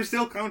 I'm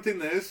still counting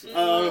this. Yeah,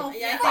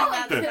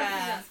 I think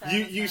that's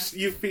fair.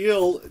 You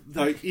feel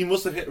like you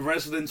must have hit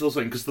resonance or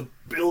something, because the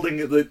building,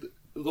 the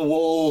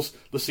walls,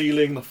 the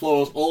ceiling, the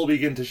floors all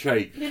begin to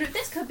shake. you know,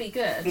 this could be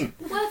good.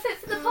 Worth it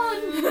for the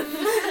fun.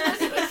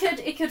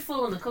 it could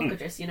fall on the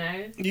cockatrice, you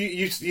know.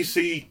 You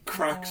see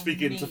cracks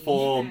begin to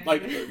form,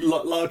 like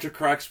larger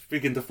cracks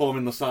begin to form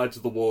in the sides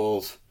of the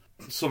walls.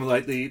 Some of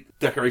like the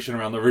decoration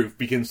around the roof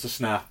begins to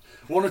snap.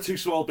 1 or 2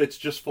 small bits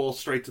just fall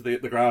straight to the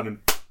ground and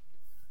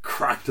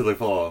crack to the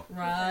floor.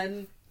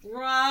 Run.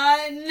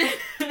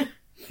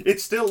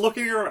 It's still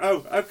looking around.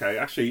 Oh, okay.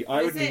 Actually,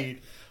 I would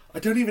need. I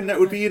don't even know. It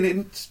would be an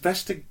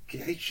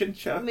investigation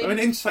check. An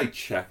insight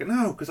check.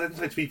 No, because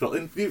insight's people.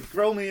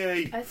 Roll me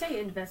a. I'd say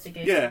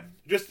investigation. Yeah,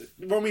 just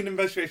roll me an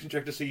investigation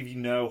check to see if you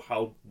know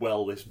how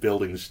well this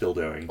building is still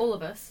doing. All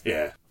of us.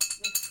 Yeah.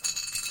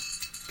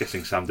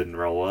 Guessing Sam didn't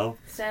roll well.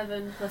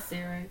 7 plus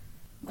 0.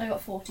 I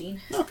got 14.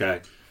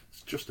 Okay,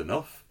 it's just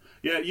enough.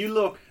 Yeah, you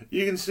look.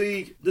 You can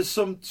see there's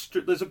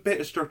a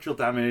bit of structural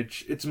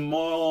damage. It's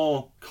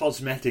more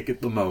cosmetic at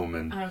the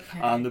moment,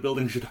 Okay. and the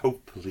building should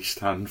hopefully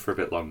stand for a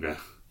bit longer.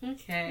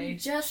 Okay.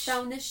 Just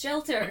found this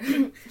shelter.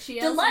 She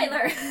yells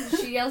Delilah!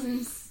 She yells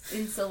in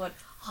Sylvan,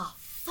 oh,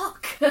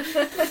 fuck.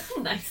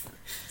 Nice.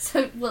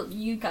 So, well,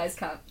 you guys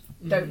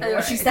don't know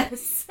what she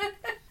says.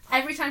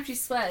 Every time she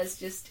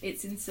swears,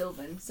 it's in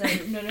Sylvan, so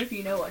none of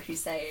you know what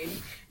she's saying.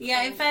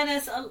 Yeah, in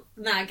fairness,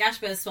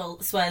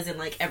 Gashbert swears in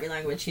like every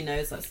language he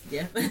knows. That's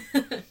yeah.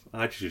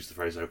 I just used the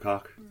phrase "oh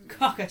cock."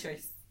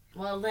 Cockatrice.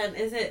 Well then,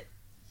 is it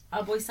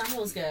our boy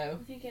Samuel's go?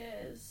 I think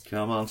it is.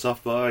 Come on,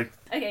 soft boy.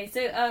 Okay,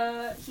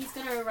 so he's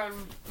gonna run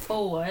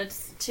forward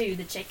to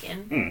the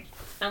chicken,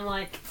 and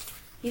like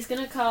he's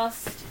gonna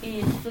cast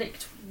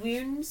Inflict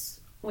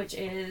Wounds, which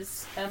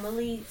is a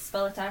melee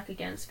spell attack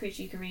against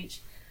creature you can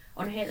reach.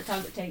 On a hit, the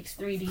target takes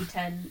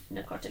 3d10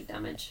 necrotic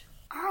damage.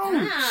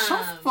 Oh,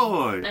 soft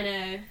boy! I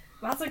know.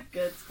 That's a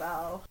good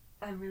spell.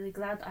 I'm really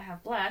glad I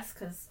have Bless,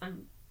 because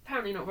I'm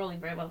apparently not rolling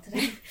very well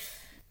today.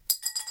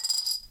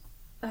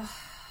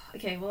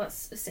 Okay, well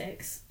that's a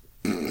 6.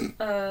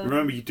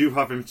 Remember, you do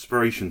have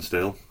inspiration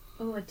still.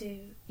 Oh, I do.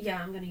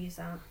 Yeah, I'm going to use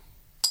that.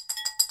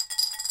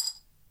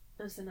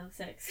 That's another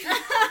 6.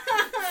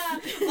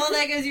 Well,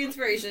 there goes your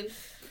inspiration.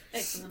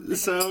 Excellent.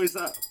 So is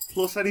that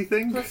plus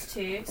anything? Plus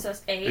 2, so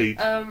that's 8.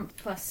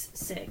 Plus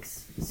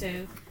 6.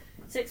 So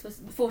 6 plus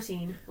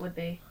 14 would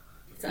be.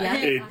 Yeah.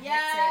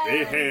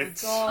 It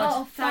hits. God.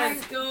 Oh,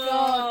 thank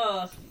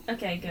God.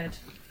 Okay, good.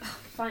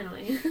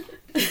 Finally.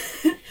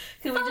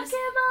 Can we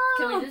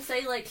just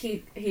say like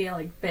he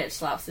like bitch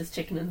slaps his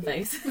chicken in the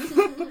face?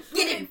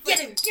 Get him! Get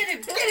him! Get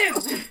him!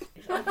 Get him!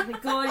 Oh my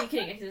God, you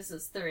can't get this.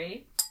 Is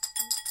 3,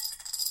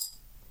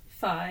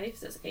 5,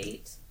 so that's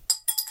 8.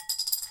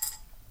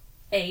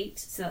 8,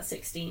 so that's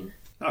 16.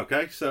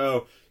 Okay,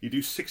 so you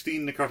do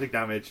 16 necrotic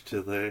damage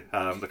to the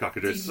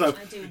cockatrice. So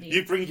I do indeed.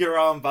 you bring your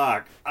arm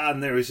back,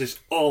 and there is this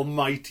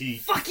almighty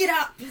Fuck it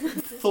up!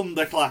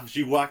 thunderclaps.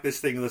 You whack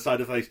this thing in the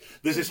side of the face.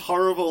 There's this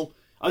horrible,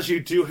 as you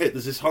do hit,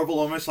 there's this horrible,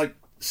 almost like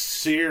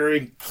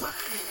searing,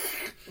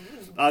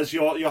 as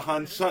your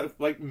hand sort of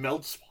like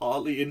melts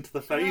partly into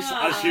the face.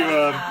 As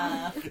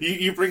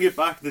you bring it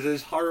back, there's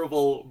this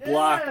horrible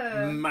black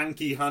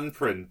manky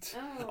handprint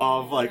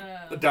of like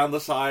down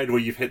the side where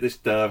you've hit this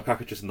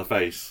cockatrice in the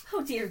face.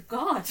 Oh dear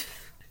God.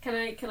 Can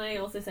I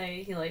also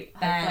say he like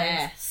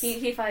high fives?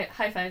 He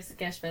high fives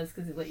Gashbez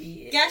because he's like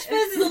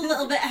Gashbez is a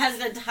little bit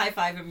hesitant to high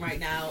five him right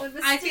now.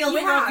 I feel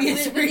for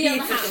obvious with the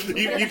other reasons.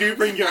 hand. You do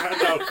bring your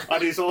hand out,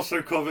 and he's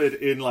also covered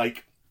in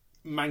like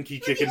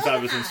manky chicken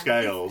feathers and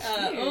scales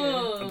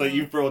that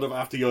you brought up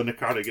after your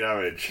necrotic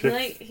damage.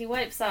 He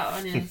wipes that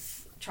on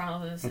his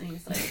trousers and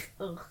he's like,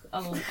 ugh, I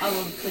will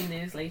clean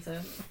those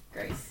later.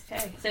 Gross.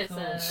 Okay, so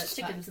it's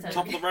chicken's turn.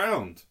 Top of the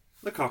round.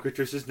 The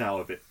cockatrice is now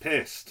a bit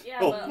pissed.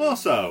 Yeah, well, more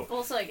so.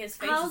 Also, like, his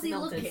face How's is he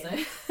melted,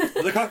 looking? so...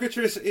 The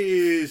cockatrice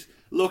is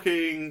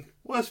looking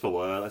worse for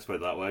wear, let's put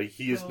it that way.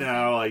 He is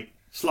now, like,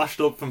 slashed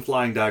up from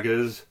flying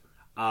daggers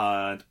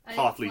and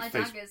partly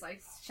face... daggers, I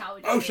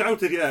shouted. Oh,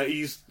 shouted, yeah.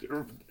 He's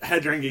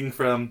head-ringing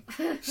from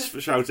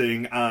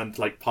shouting and,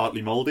 like,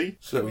 partly mouldy.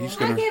 So he's I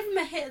gonna... gave him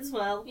a hit as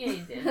well. Yeah,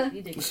 you did.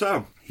 You did.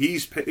 So,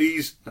 he's,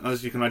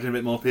 as you can imagine, a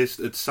bit more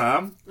pissed at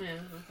Sam. Yeah,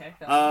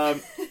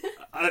 okay.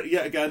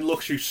 Yet again,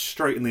 looks you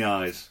straight in the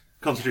eyes.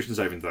 Constitution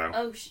saving throw.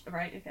 Oh,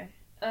 right, okay.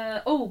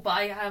 But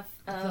I have...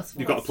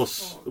 You've got a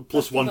plus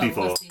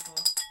 1d4.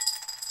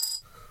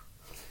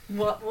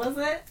 What was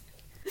it?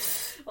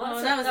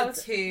 Well, that was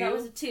a 2. That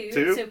was a 2.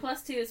 2? So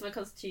plus 2 is my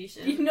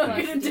constitution. You're not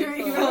Plus going to do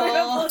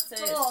D4. it. So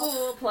it's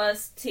 4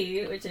 plus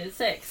 2, which is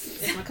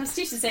 6. Is my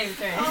constitution saving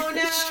throw. Oh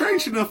no!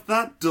 Strange enough,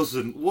 that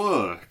doesn't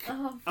work.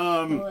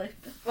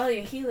 Well,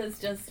 your healer's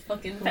just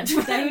fucking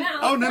petrified now.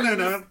 Oh,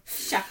 no.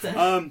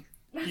 Chapter.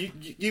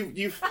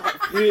 You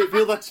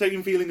feel that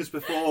same feeling as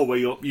before, where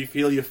you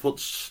feel your foot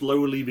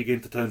slowly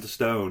begin to turn to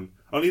stone.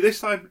 Only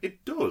this time,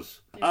 it does.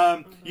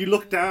 You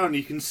look down,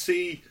 you can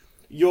see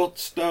your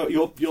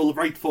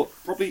right foot,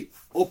 probably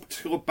up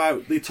to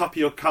about the top of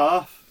your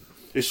calf,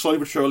 is slowly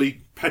but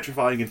surely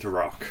petrifying into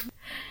rock.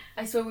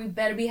 I swear we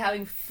better be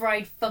having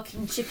fried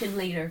fucking chicken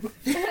later.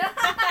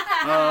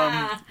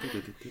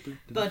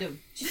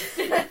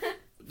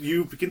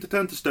 You begin to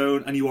turn to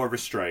stone, and you are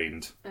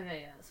restrained.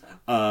 Okay, yeah, that's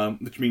fine.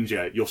 Which means,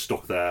 you're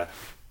stuck there.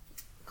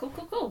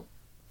 Cool.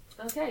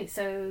 Okay,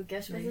 so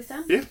guess what this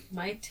time? Yeah.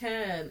 My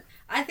turn.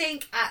 I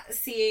think at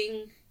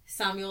seeing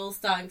Samuel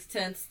starting to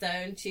turn to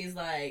stone, she's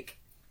like,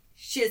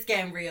 shit's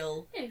getting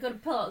real. Yeah, you gotta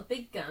pull out the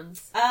big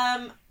guns.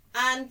 And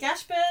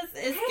Gashbers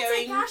is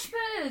going...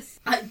 Gashbers!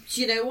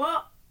 Do you know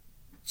what?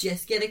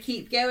 Just gonna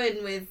keep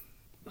going with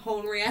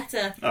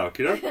Henrietta. Oh,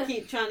 okay.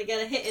 Keep trying to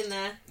get a hit in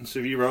there. So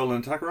if you roll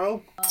an attack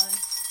roll?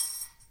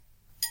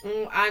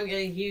 I'm gonna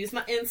use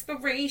my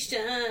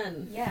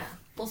inspiration. Yeah.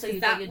 Also, you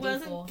that got your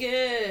wasn't D4.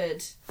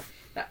 good.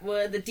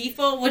 The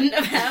D4 wouldn't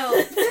have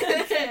helped.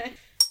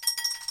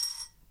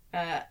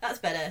 That's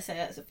better. So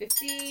that's a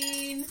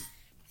 15,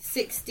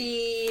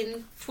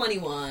 16,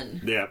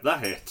 21. Yeah, that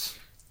hits.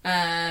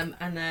 And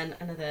then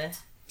another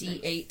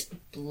D8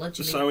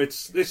 bludgeoning. So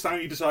it's this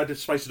time you decide to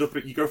spice it up a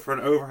bit. You go for an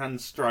overhand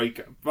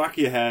strike, back of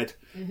your head,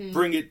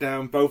 bring it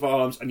down, both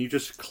arms, and you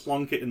just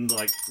clonk it in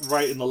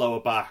right in the lower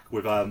back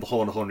with the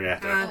horn of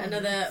Henrietta. And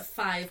another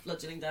 5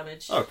 bludgeoning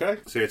damage. Okay,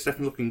 so it's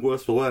definitely looking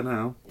worse for wear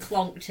now.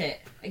 Clonked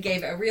it. I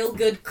gave it a real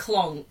good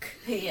clonk.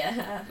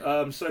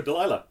 Yeah. So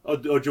Delilah, or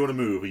do you want to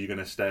move? Or are you going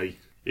to stay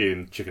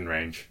in chicken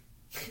range?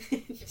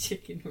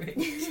 Chicken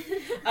range.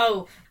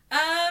 Oh,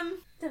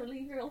 Don't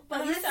leave your old But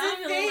buddy that's the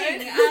Samuel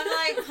thing. alone.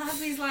 I'm like, part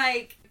of me's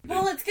like,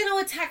 well, it's going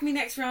to attack me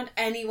next round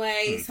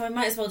anyway, so I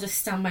might as well just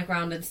stand my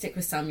ground and stick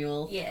with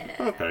Samuel. Yeah.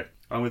 Okay.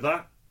 And with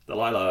that,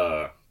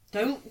 Delilah.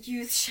 Don't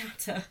use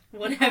shatter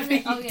whenever you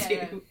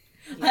do.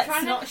 Yeah.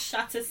 Let's not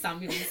shatter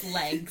Samuel's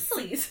legs.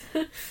 Please.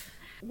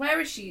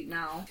 Where is she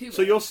now?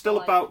 So you're still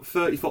about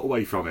 30 foot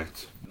away from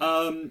it.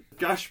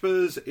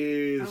 Gashper's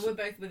is... Oh, we're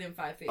both within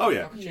 5 feet. Oh, of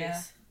yeah. Rocketry's.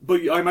 Yeah.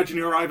 But I imagine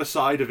you're either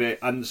side of it,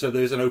 and so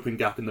there's an open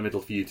gap in the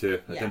middle for you to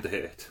attempt to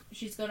hit it.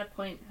 She's going to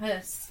point her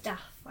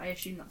staff. I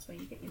assume that's where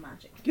you get your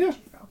magic. Yeah.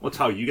 From. Well, it's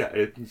how you get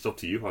it. It's up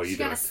to you how you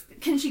do it.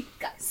 Can she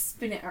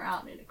spin it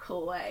around in a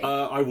cool way?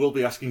 I will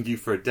be asking you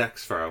for a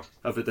dex throw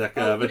of a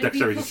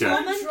dexterity check.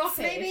 performance, Drop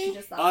it if maybe? she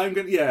does that. I'm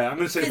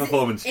gonna say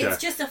performance check.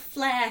 It's just a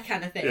flare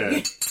kind of thing.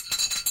 Yeah.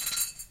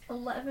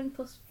 11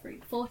 plus 3,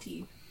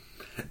 14.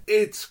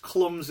 It's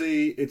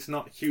clumsy. It's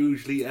not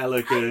hugely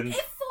elegant,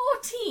 If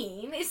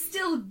 14 is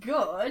still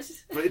good.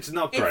 but it's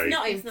not great. It's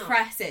not It's not.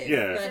 impressive,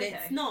 Yeah. but Okay.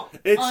 it's not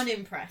It's-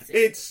 unimpressive.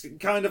 It's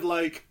kind of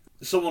like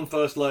someone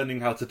first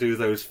learning how to do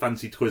those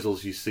fancy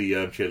twizzles you see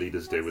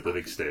cheerleaders do with a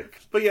big stick.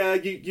 But yeah,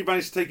 you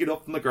manage to take it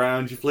up from the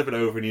ground, you flip it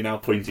over, and you're now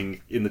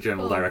pointing in the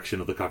general Cool. direction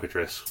of the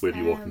cockatrice with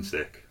your walking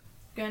stick.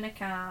 Gonna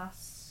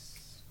cast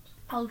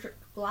Eldritch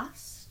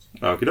Blast.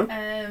 Okie doke.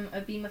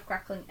 A beam of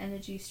crackling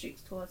energy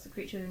streaks towards the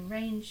creature in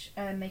range.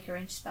 Make a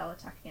ranged spell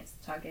attack against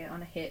the target.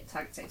 On a hit,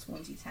 target takes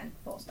 1d10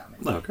 force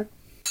damage. Okay.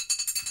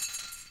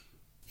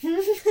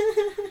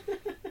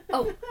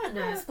 Oh,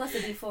 no, it's plus a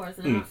d4,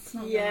 isn't it? Mm. It's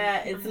not yeah,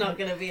 gonna- it's not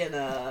going to be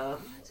enough.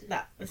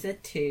 That was a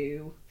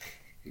 2.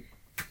 Oh.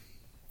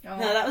 No,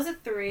 that was a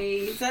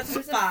 3. So that's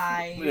a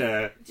 5.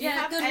 Yeah. Do you Yeah,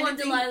 have good one,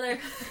 anything- Delilah.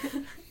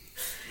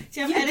 Do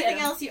you have You get anything 'em.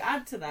 else you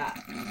add to that?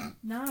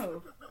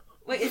 No.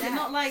 Wait, is it Yeah.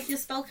 not like your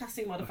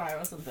spellcasting modifier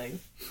or something?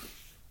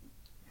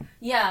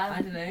 Yeah.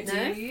 I don't know.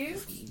 No? Do you?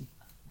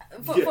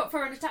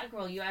 For an attack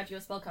roll, you add your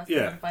spellcasting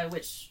Yeah. modifier,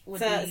 which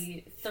would So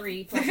be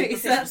 3 plus Okay, your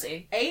so that's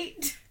proficiency.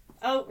 8?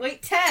 Oh,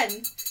 wait,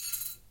 10!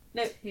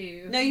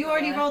 2. No, you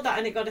already rolled that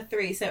and it got a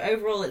 3, so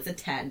overall it's a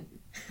 10.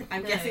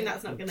 I'm No. guessing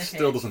that's not going to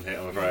Still hit. doesn't hit,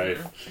 I'm afraid.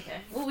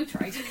 Okay, well, we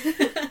tried.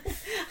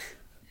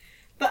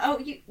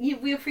 But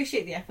we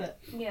appreciate the effort.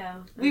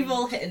 Yeah. We've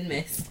all hit and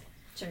missed.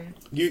 True.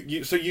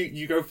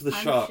 You go for the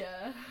I'm shot.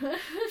 sure.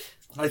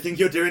 I think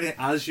you're doing it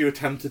as you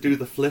attempt to do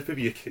the flip of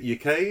your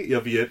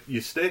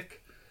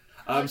stick.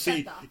 I So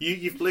said that.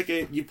 you flick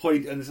it, you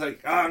point, and it's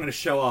like, I'm going to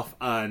show off,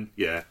 and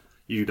yeah,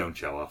 you don't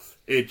show off.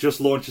 It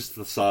just launches to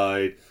the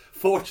side,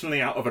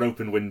 fortunately out of an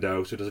open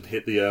window, so it doesn't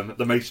hit the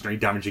masonry,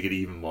 damaging it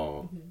even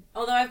more.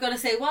 Although I've got to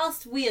say,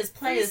 whilst we as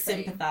players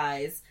Pretty safe.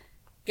 sympathise,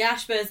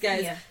 Gashbers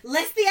goes, Yeah.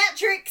 less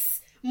theatrics,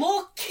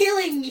 more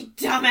killing, you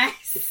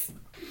dumbass!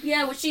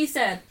 Yeah, what she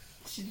said.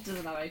 She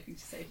doesn't have anything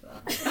to say for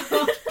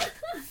that.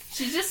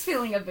 She's just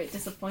feeling a bit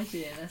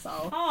disappointed in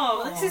herself.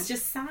 Oh, this is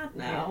just sad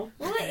now.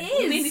 Well, it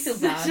It is. made me feel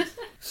bad.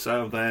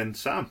 So then,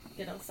 Sam.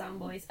 Good old sound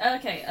boys.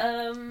 Okay,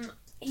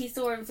 he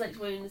saw inflict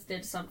wounds,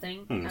 did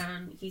something,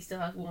 and he still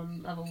has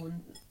 1 level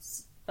 1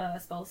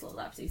 spell slot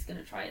left, so he's going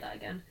to try that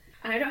again.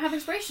 And I don't have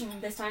inspiration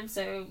this time,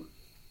 so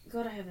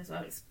God, I hope this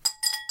works.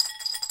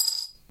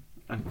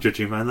 And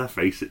judging by their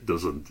face, it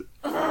doesn't.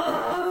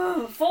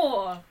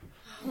 4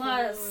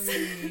 plus.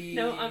 Holy.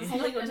 No, I'm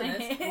holding on to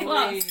this.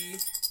 Holy.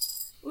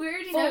 Plus We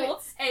already 4, know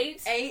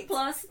 8, 8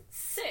 plus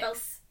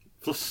 6.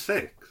 Plus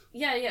 6.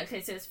 Yeah,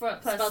 okay, so it's 4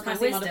 plus my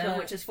Spellcasting wisdom, modifier.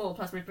 which is 4,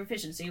 plus my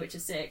proficiency, which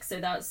is 6, so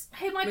that's...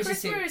 Hey, my Which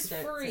is charisma two, is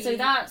so- 3. So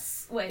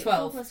that's... Wait,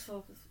 12. 4 plus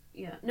 4 plus...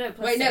 Yeah, no,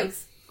 plus Wait, no.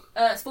 6.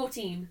 It's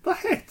 14. The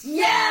hit.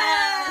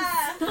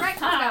 Yeah! Right,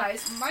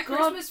 guys, my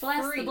God charisma's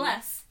bless 3. the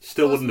bless.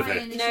 Still Plus wouldn't have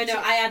my hit. initiative.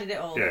 No, I added it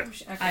all. Yeah.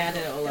 Okay, I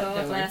added it all up. God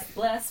don't worry.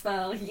 bless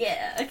spell.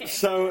 Yeah, okay.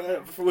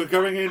 So we're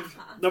going in.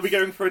 Are we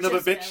going for another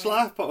Just bitch going.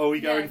 slap, or are we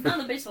Yeah, going for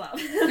another bitch slap.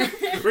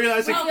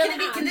 realizing?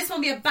 Oh, can this one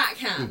be a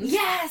backhand?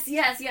 yes,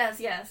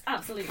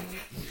 absolutely.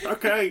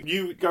 Okay,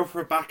 you go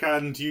for a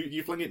backhand.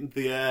 You fling it into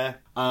the air,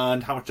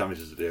 and how much damage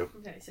does it do?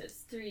 Okay, so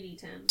it's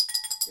 3d10.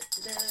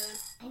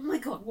 Oh my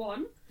god,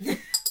 1.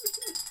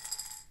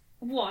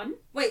 1.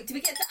 Wait, do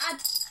we get to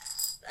add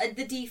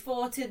the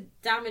D4 to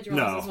damage rolls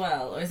No. as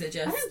well, or is it I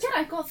just? don't get it,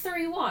 I got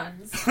 3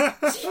 ones. I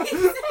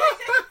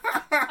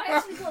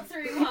actually got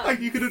 3 ones.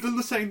 You could have done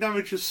the same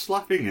damage as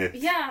slapping it.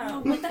 Yeah, Oh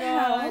what my the God.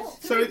 hell?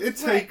 So it Right,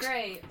 takes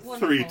great. 3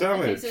 Wonderful. Okay,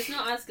 damage. so it's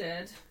not as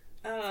good.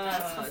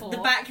 That's for The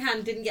 4.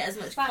 backhand didn't get as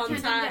much Backhand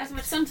contact. didn't get as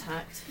much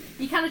contact.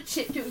 You kind of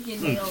chipped it with your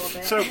nail a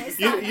bit. So It's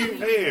you not really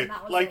hear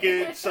that was like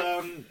it. it's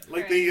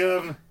like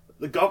the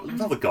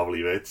not the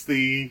gobbly bits,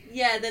 the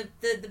Yeah, the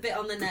bit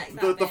on the neck.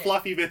 That the bit.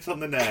 flappy bits on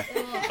the neck.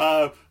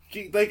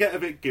 They get a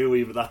bit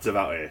gooey, but that's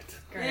about it.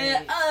 Great.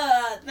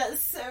 Yeah,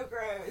 that's so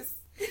gross.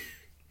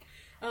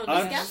 Oh no.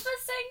 Um, Is Gasper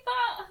saying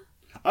that?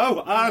 Oh,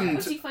 Or and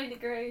does she find it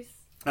gross?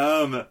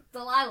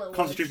 Delilah would.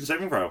 Constitution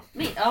saving throw.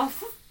 Me? Oh.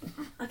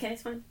 Okay,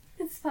 it's fine.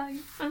 It's fine.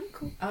 I'm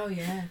cool. Oh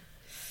yeah.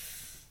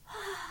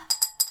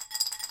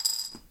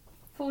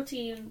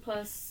 14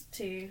 plus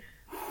 2.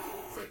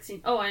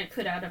 16. Oh, I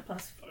could add a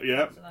plus 4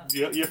 Yeah, to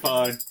that. you're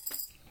fine.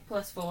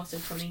 plus 4, so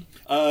 20.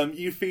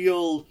 You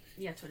feel...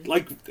 Yeah, 20.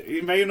 Like,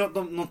 it may not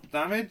done enough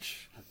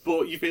damage,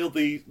 but you feel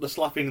the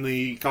slapping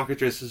the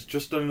cockatrice has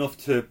just done enough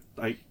to,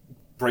 like,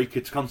 break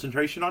its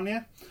concentration on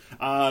you.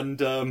 And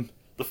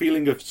the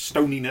feeling of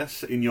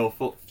stoniness in your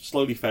foot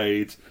slowly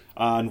fades,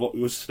 and what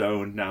was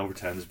stone now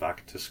returns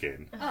back to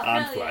skin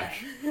and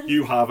flesh. Yeah.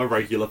 You have a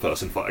regular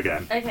person foot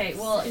again. Okay,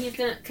 well,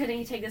 can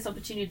he take this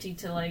opportunity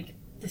to, like...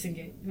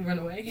 disengage and run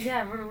away?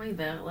 Yeah, run away a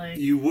bit, like...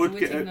 You would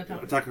get an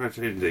attack of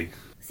opportunity.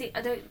 See,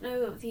 I don't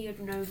know if he would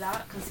know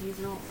that, because he's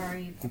not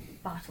very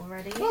battle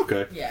ready.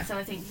 Okay. Yeah. So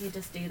I think he'd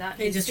just do that.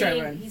 He'd just try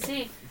to run. He's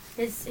seeing...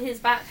 His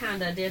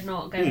backhander did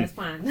not go as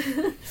planned.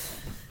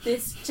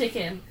 This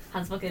chicken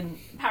has fucking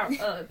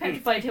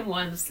petrified him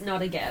once,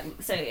 not again.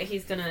 So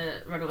he's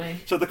gonna run away.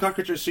 So the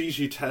cockatrice sees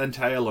you turn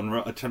tail and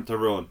attempt to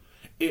run.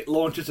 It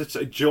launches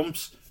it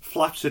jumps,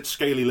 flaps its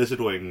scaly lizard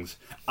wings,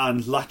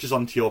 and latches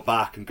onto your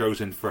back and goes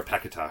in for a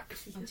peck attack.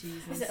 Oh,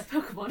 Jesus. Is it a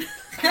Pokemon?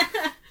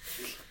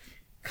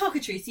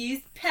 Cockatrice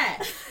used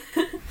peck.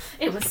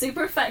 It was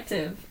super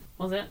effective.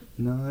 Was it?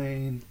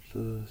 9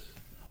 plus...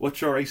 What's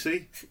your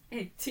AC?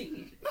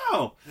 18.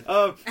 No!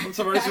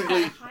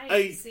 Unsurprisingly,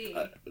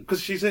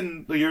 because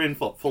you're in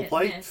full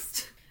plate.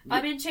 Missed.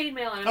 I'm in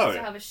chainmail and I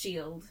also have a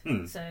shield.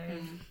 So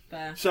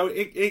So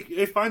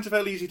it finds it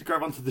fairly easy to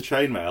grab onto the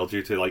chainmail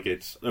due to like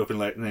its open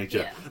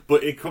nature,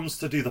 but it comes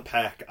to do the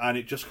peck and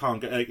it just can't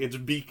get. Its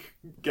beak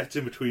gets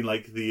in between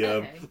like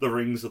the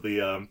rings of the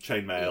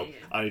chainmail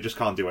and it just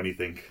can't do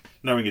anything.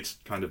 Knowing it's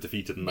kind of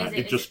defeated in that,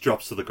 it just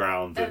drops to the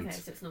ground. Okay,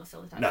 so it's not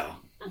still attached. No.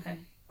 Okay.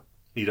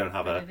 You don't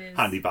have a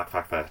handy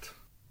backpack pet.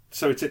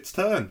 So it's its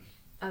turn.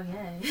 Oh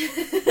yay.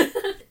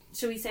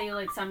 Should we say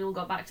like Samuel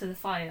got back to the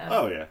fire?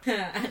 Oh yeah.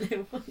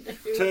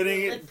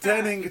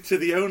 Turning to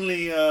the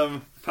only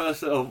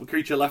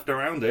creature left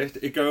around it,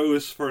 it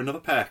goes for another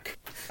peck.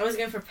 I was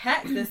going for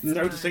peck this time.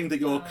 Noticing that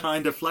you're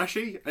kind of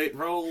fleshy, it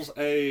rolls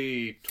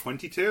a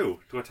 22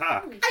 to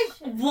attack.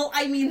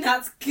 I mean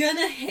that's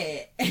gonna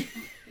hit.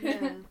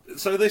 Yeah.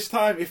 So this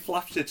time it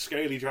flaps its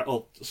scaly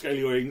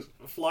wings,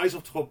 flies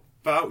up to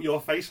about your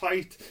face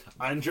height,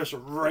 and just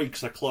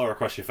rakes a claw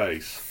across your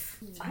face.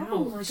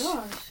 Oh my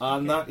gosh.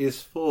 And that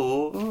is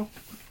for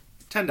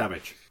 10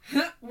 damage.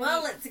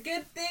 Well, it's a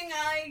good thing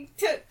I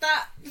took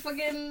that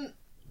fucking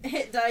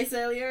hit dice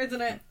earlier,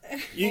 isn't it?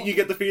 You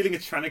get the feeling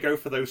it's trying to go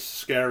for those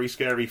scary,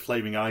 scary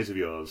flaming eyes of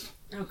yours.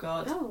 Oh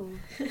god. Oh.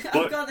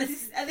 Oh god, are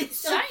they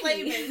still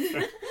Shiny. flaming?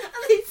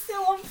 Are they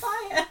still on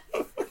fire?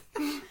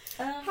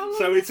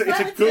 So it's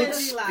a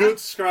good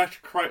scratch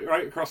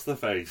right across the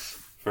face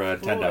for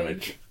 10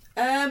 damage.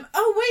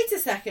 Oh, wait a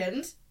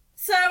second.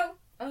 So,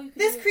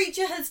 this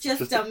creature has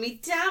just done me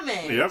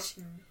damage. Yep.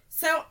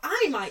 So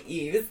I might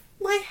use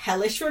my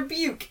hellish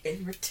rebuke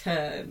in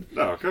return.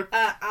 Oh, okay.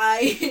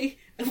 I,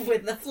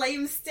 with the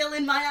flames still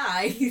in my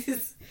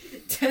eyes,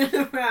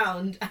 turn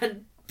around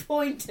and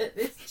point at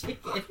this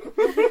chicken.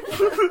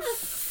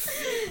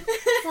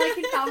 It's like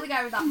a family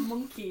guy with that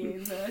monkey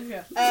in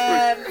there.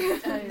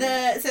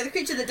 So the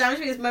creature that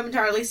damaged me is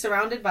momentarily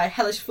surrounded by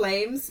hellish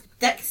flames.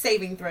 Dex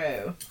saving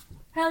throw.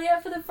 Hell yeah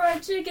for the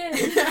fried chicken!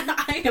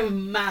 I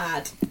am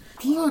mad.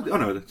 Oh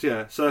no,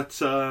 yeah. So that's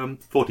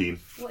 14.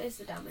 What is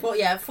the damage?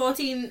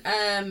 14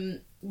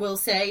 will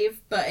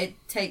save, but it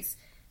takes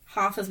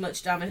half as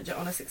much damage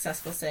on a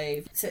successful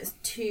save. So it's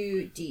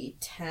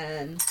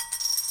 2d10.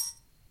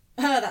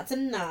 That's a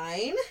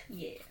 9.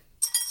 Yeah.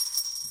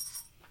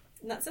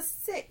 And that's a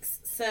 6.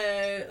 So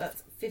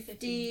that's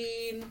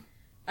 15.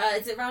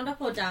 Is it round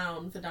up or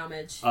down for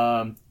damage?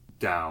 Down.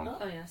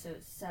 Oh yeah, so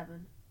it's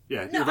 7.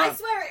 Yeah. No, I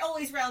swear it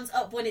always rounds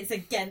up when it's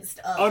against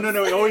us. Oh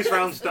no, it always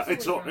rounds down.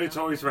 It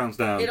always rounds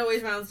down. It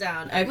always rounds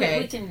down.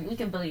 Okay. We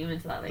can bully you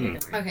into that later.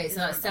 Don't worry. Okay,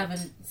 so that's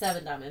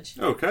 7 damage.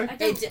 Okay.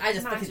 I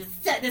just fucking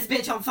set this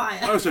bitch on fire.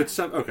 Oh, so it's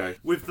 7. Okay.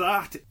 With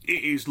that,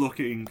 it is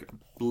looking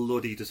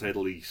bloody to say the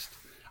least.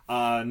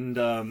 And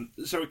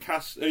so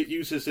it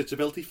uses its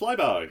ability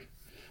Flyby.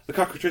 The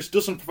cockatrice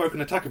doesn't provoke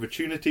an attack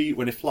opportunity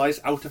when it flies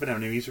out of an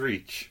enemy's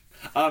reach.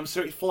 So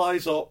it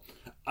flies up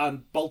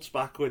and bolts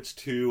backwards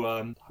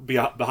to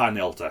behind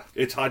the altar.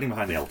 It's hiding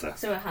behind the altar.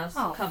 So it has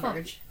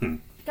coverage.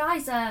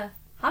 Guys,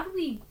 how do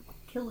we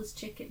kill this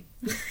chicken?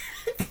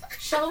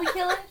 Shall we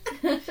kill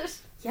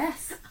it?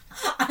 Yes.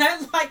 I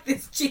don't like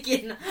this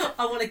chicken.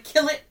 I want to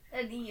kill it.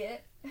 And eat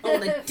it. I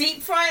want to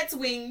deep fry its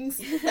wings.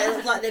 They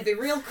look like they'd be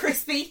real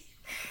crispy.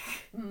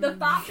 The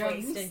bat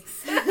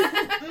drumsticks.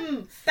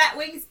 Bat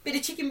wings, bit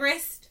of chicken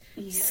breast,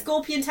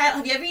 scorpion tail.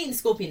 Have you ever eaten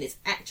scorpion? It's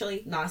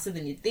actually nicer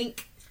than you'd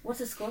think. What's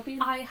a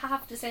scorpion? I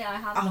have to say I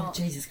have Oh, not.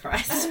 Jesus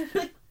Christ.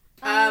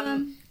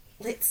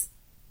 Let's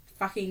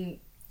fucking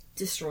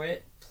destroy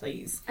it,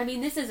 please. I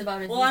mean, this is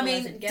about as Well, evil I as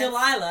mean, it gets.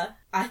 Delilah,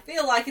 I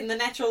feel like in the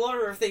natural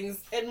order of things,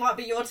 it might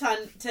be your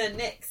turn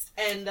next.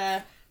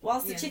 And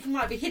whilst the chicken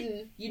might be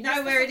hidden, you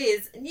know where it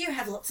is, and you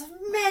have lots of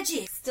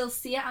magic. Still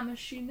see it, I'm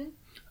assuming.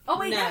 Oh,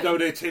 wait, No. No,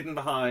 it's hidden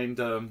behind.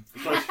 I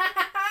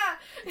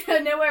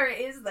know where it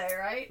is, though,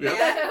 right?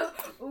 Yeah.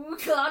 Ooh,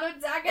 Cloud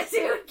and Dagger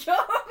to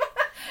come.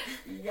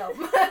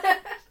 Yum.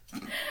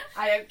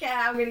 I don't care,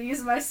 I'm going to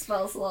use my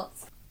spell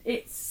slots.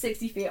 It's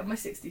 60 feet. I'm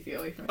 60 feet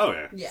away from it. Oh,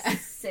 yeah. Yeah.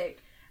 Sick.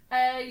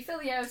 You fill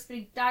the air with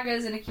spinning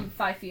daggers and it keeps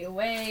 5 feet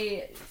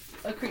away.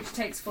 A creature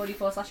takes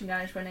 44 slashing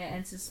damage when it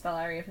enters the spell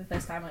area for the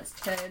first time on its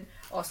turn,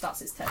 or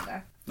starts its turn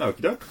now.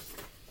 Okie doke.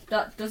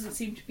 That doesn't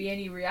seem to be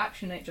any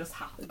reaction, it just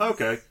happens.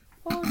 Okay.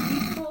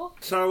 4d4.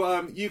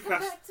 So, you Come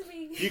cast... back to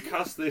me. You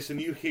cast this and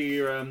you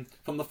hear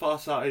from the far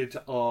side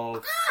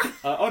of...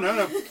 oh,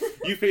 no.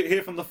 You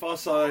hear from the far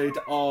side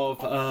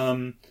of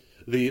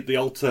the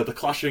altar, the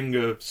clashing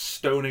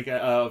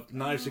of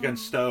knives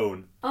against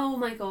stone. Oh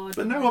my god.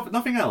 But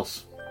nothing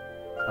else.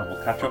 And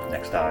we'll catch up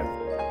next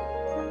time.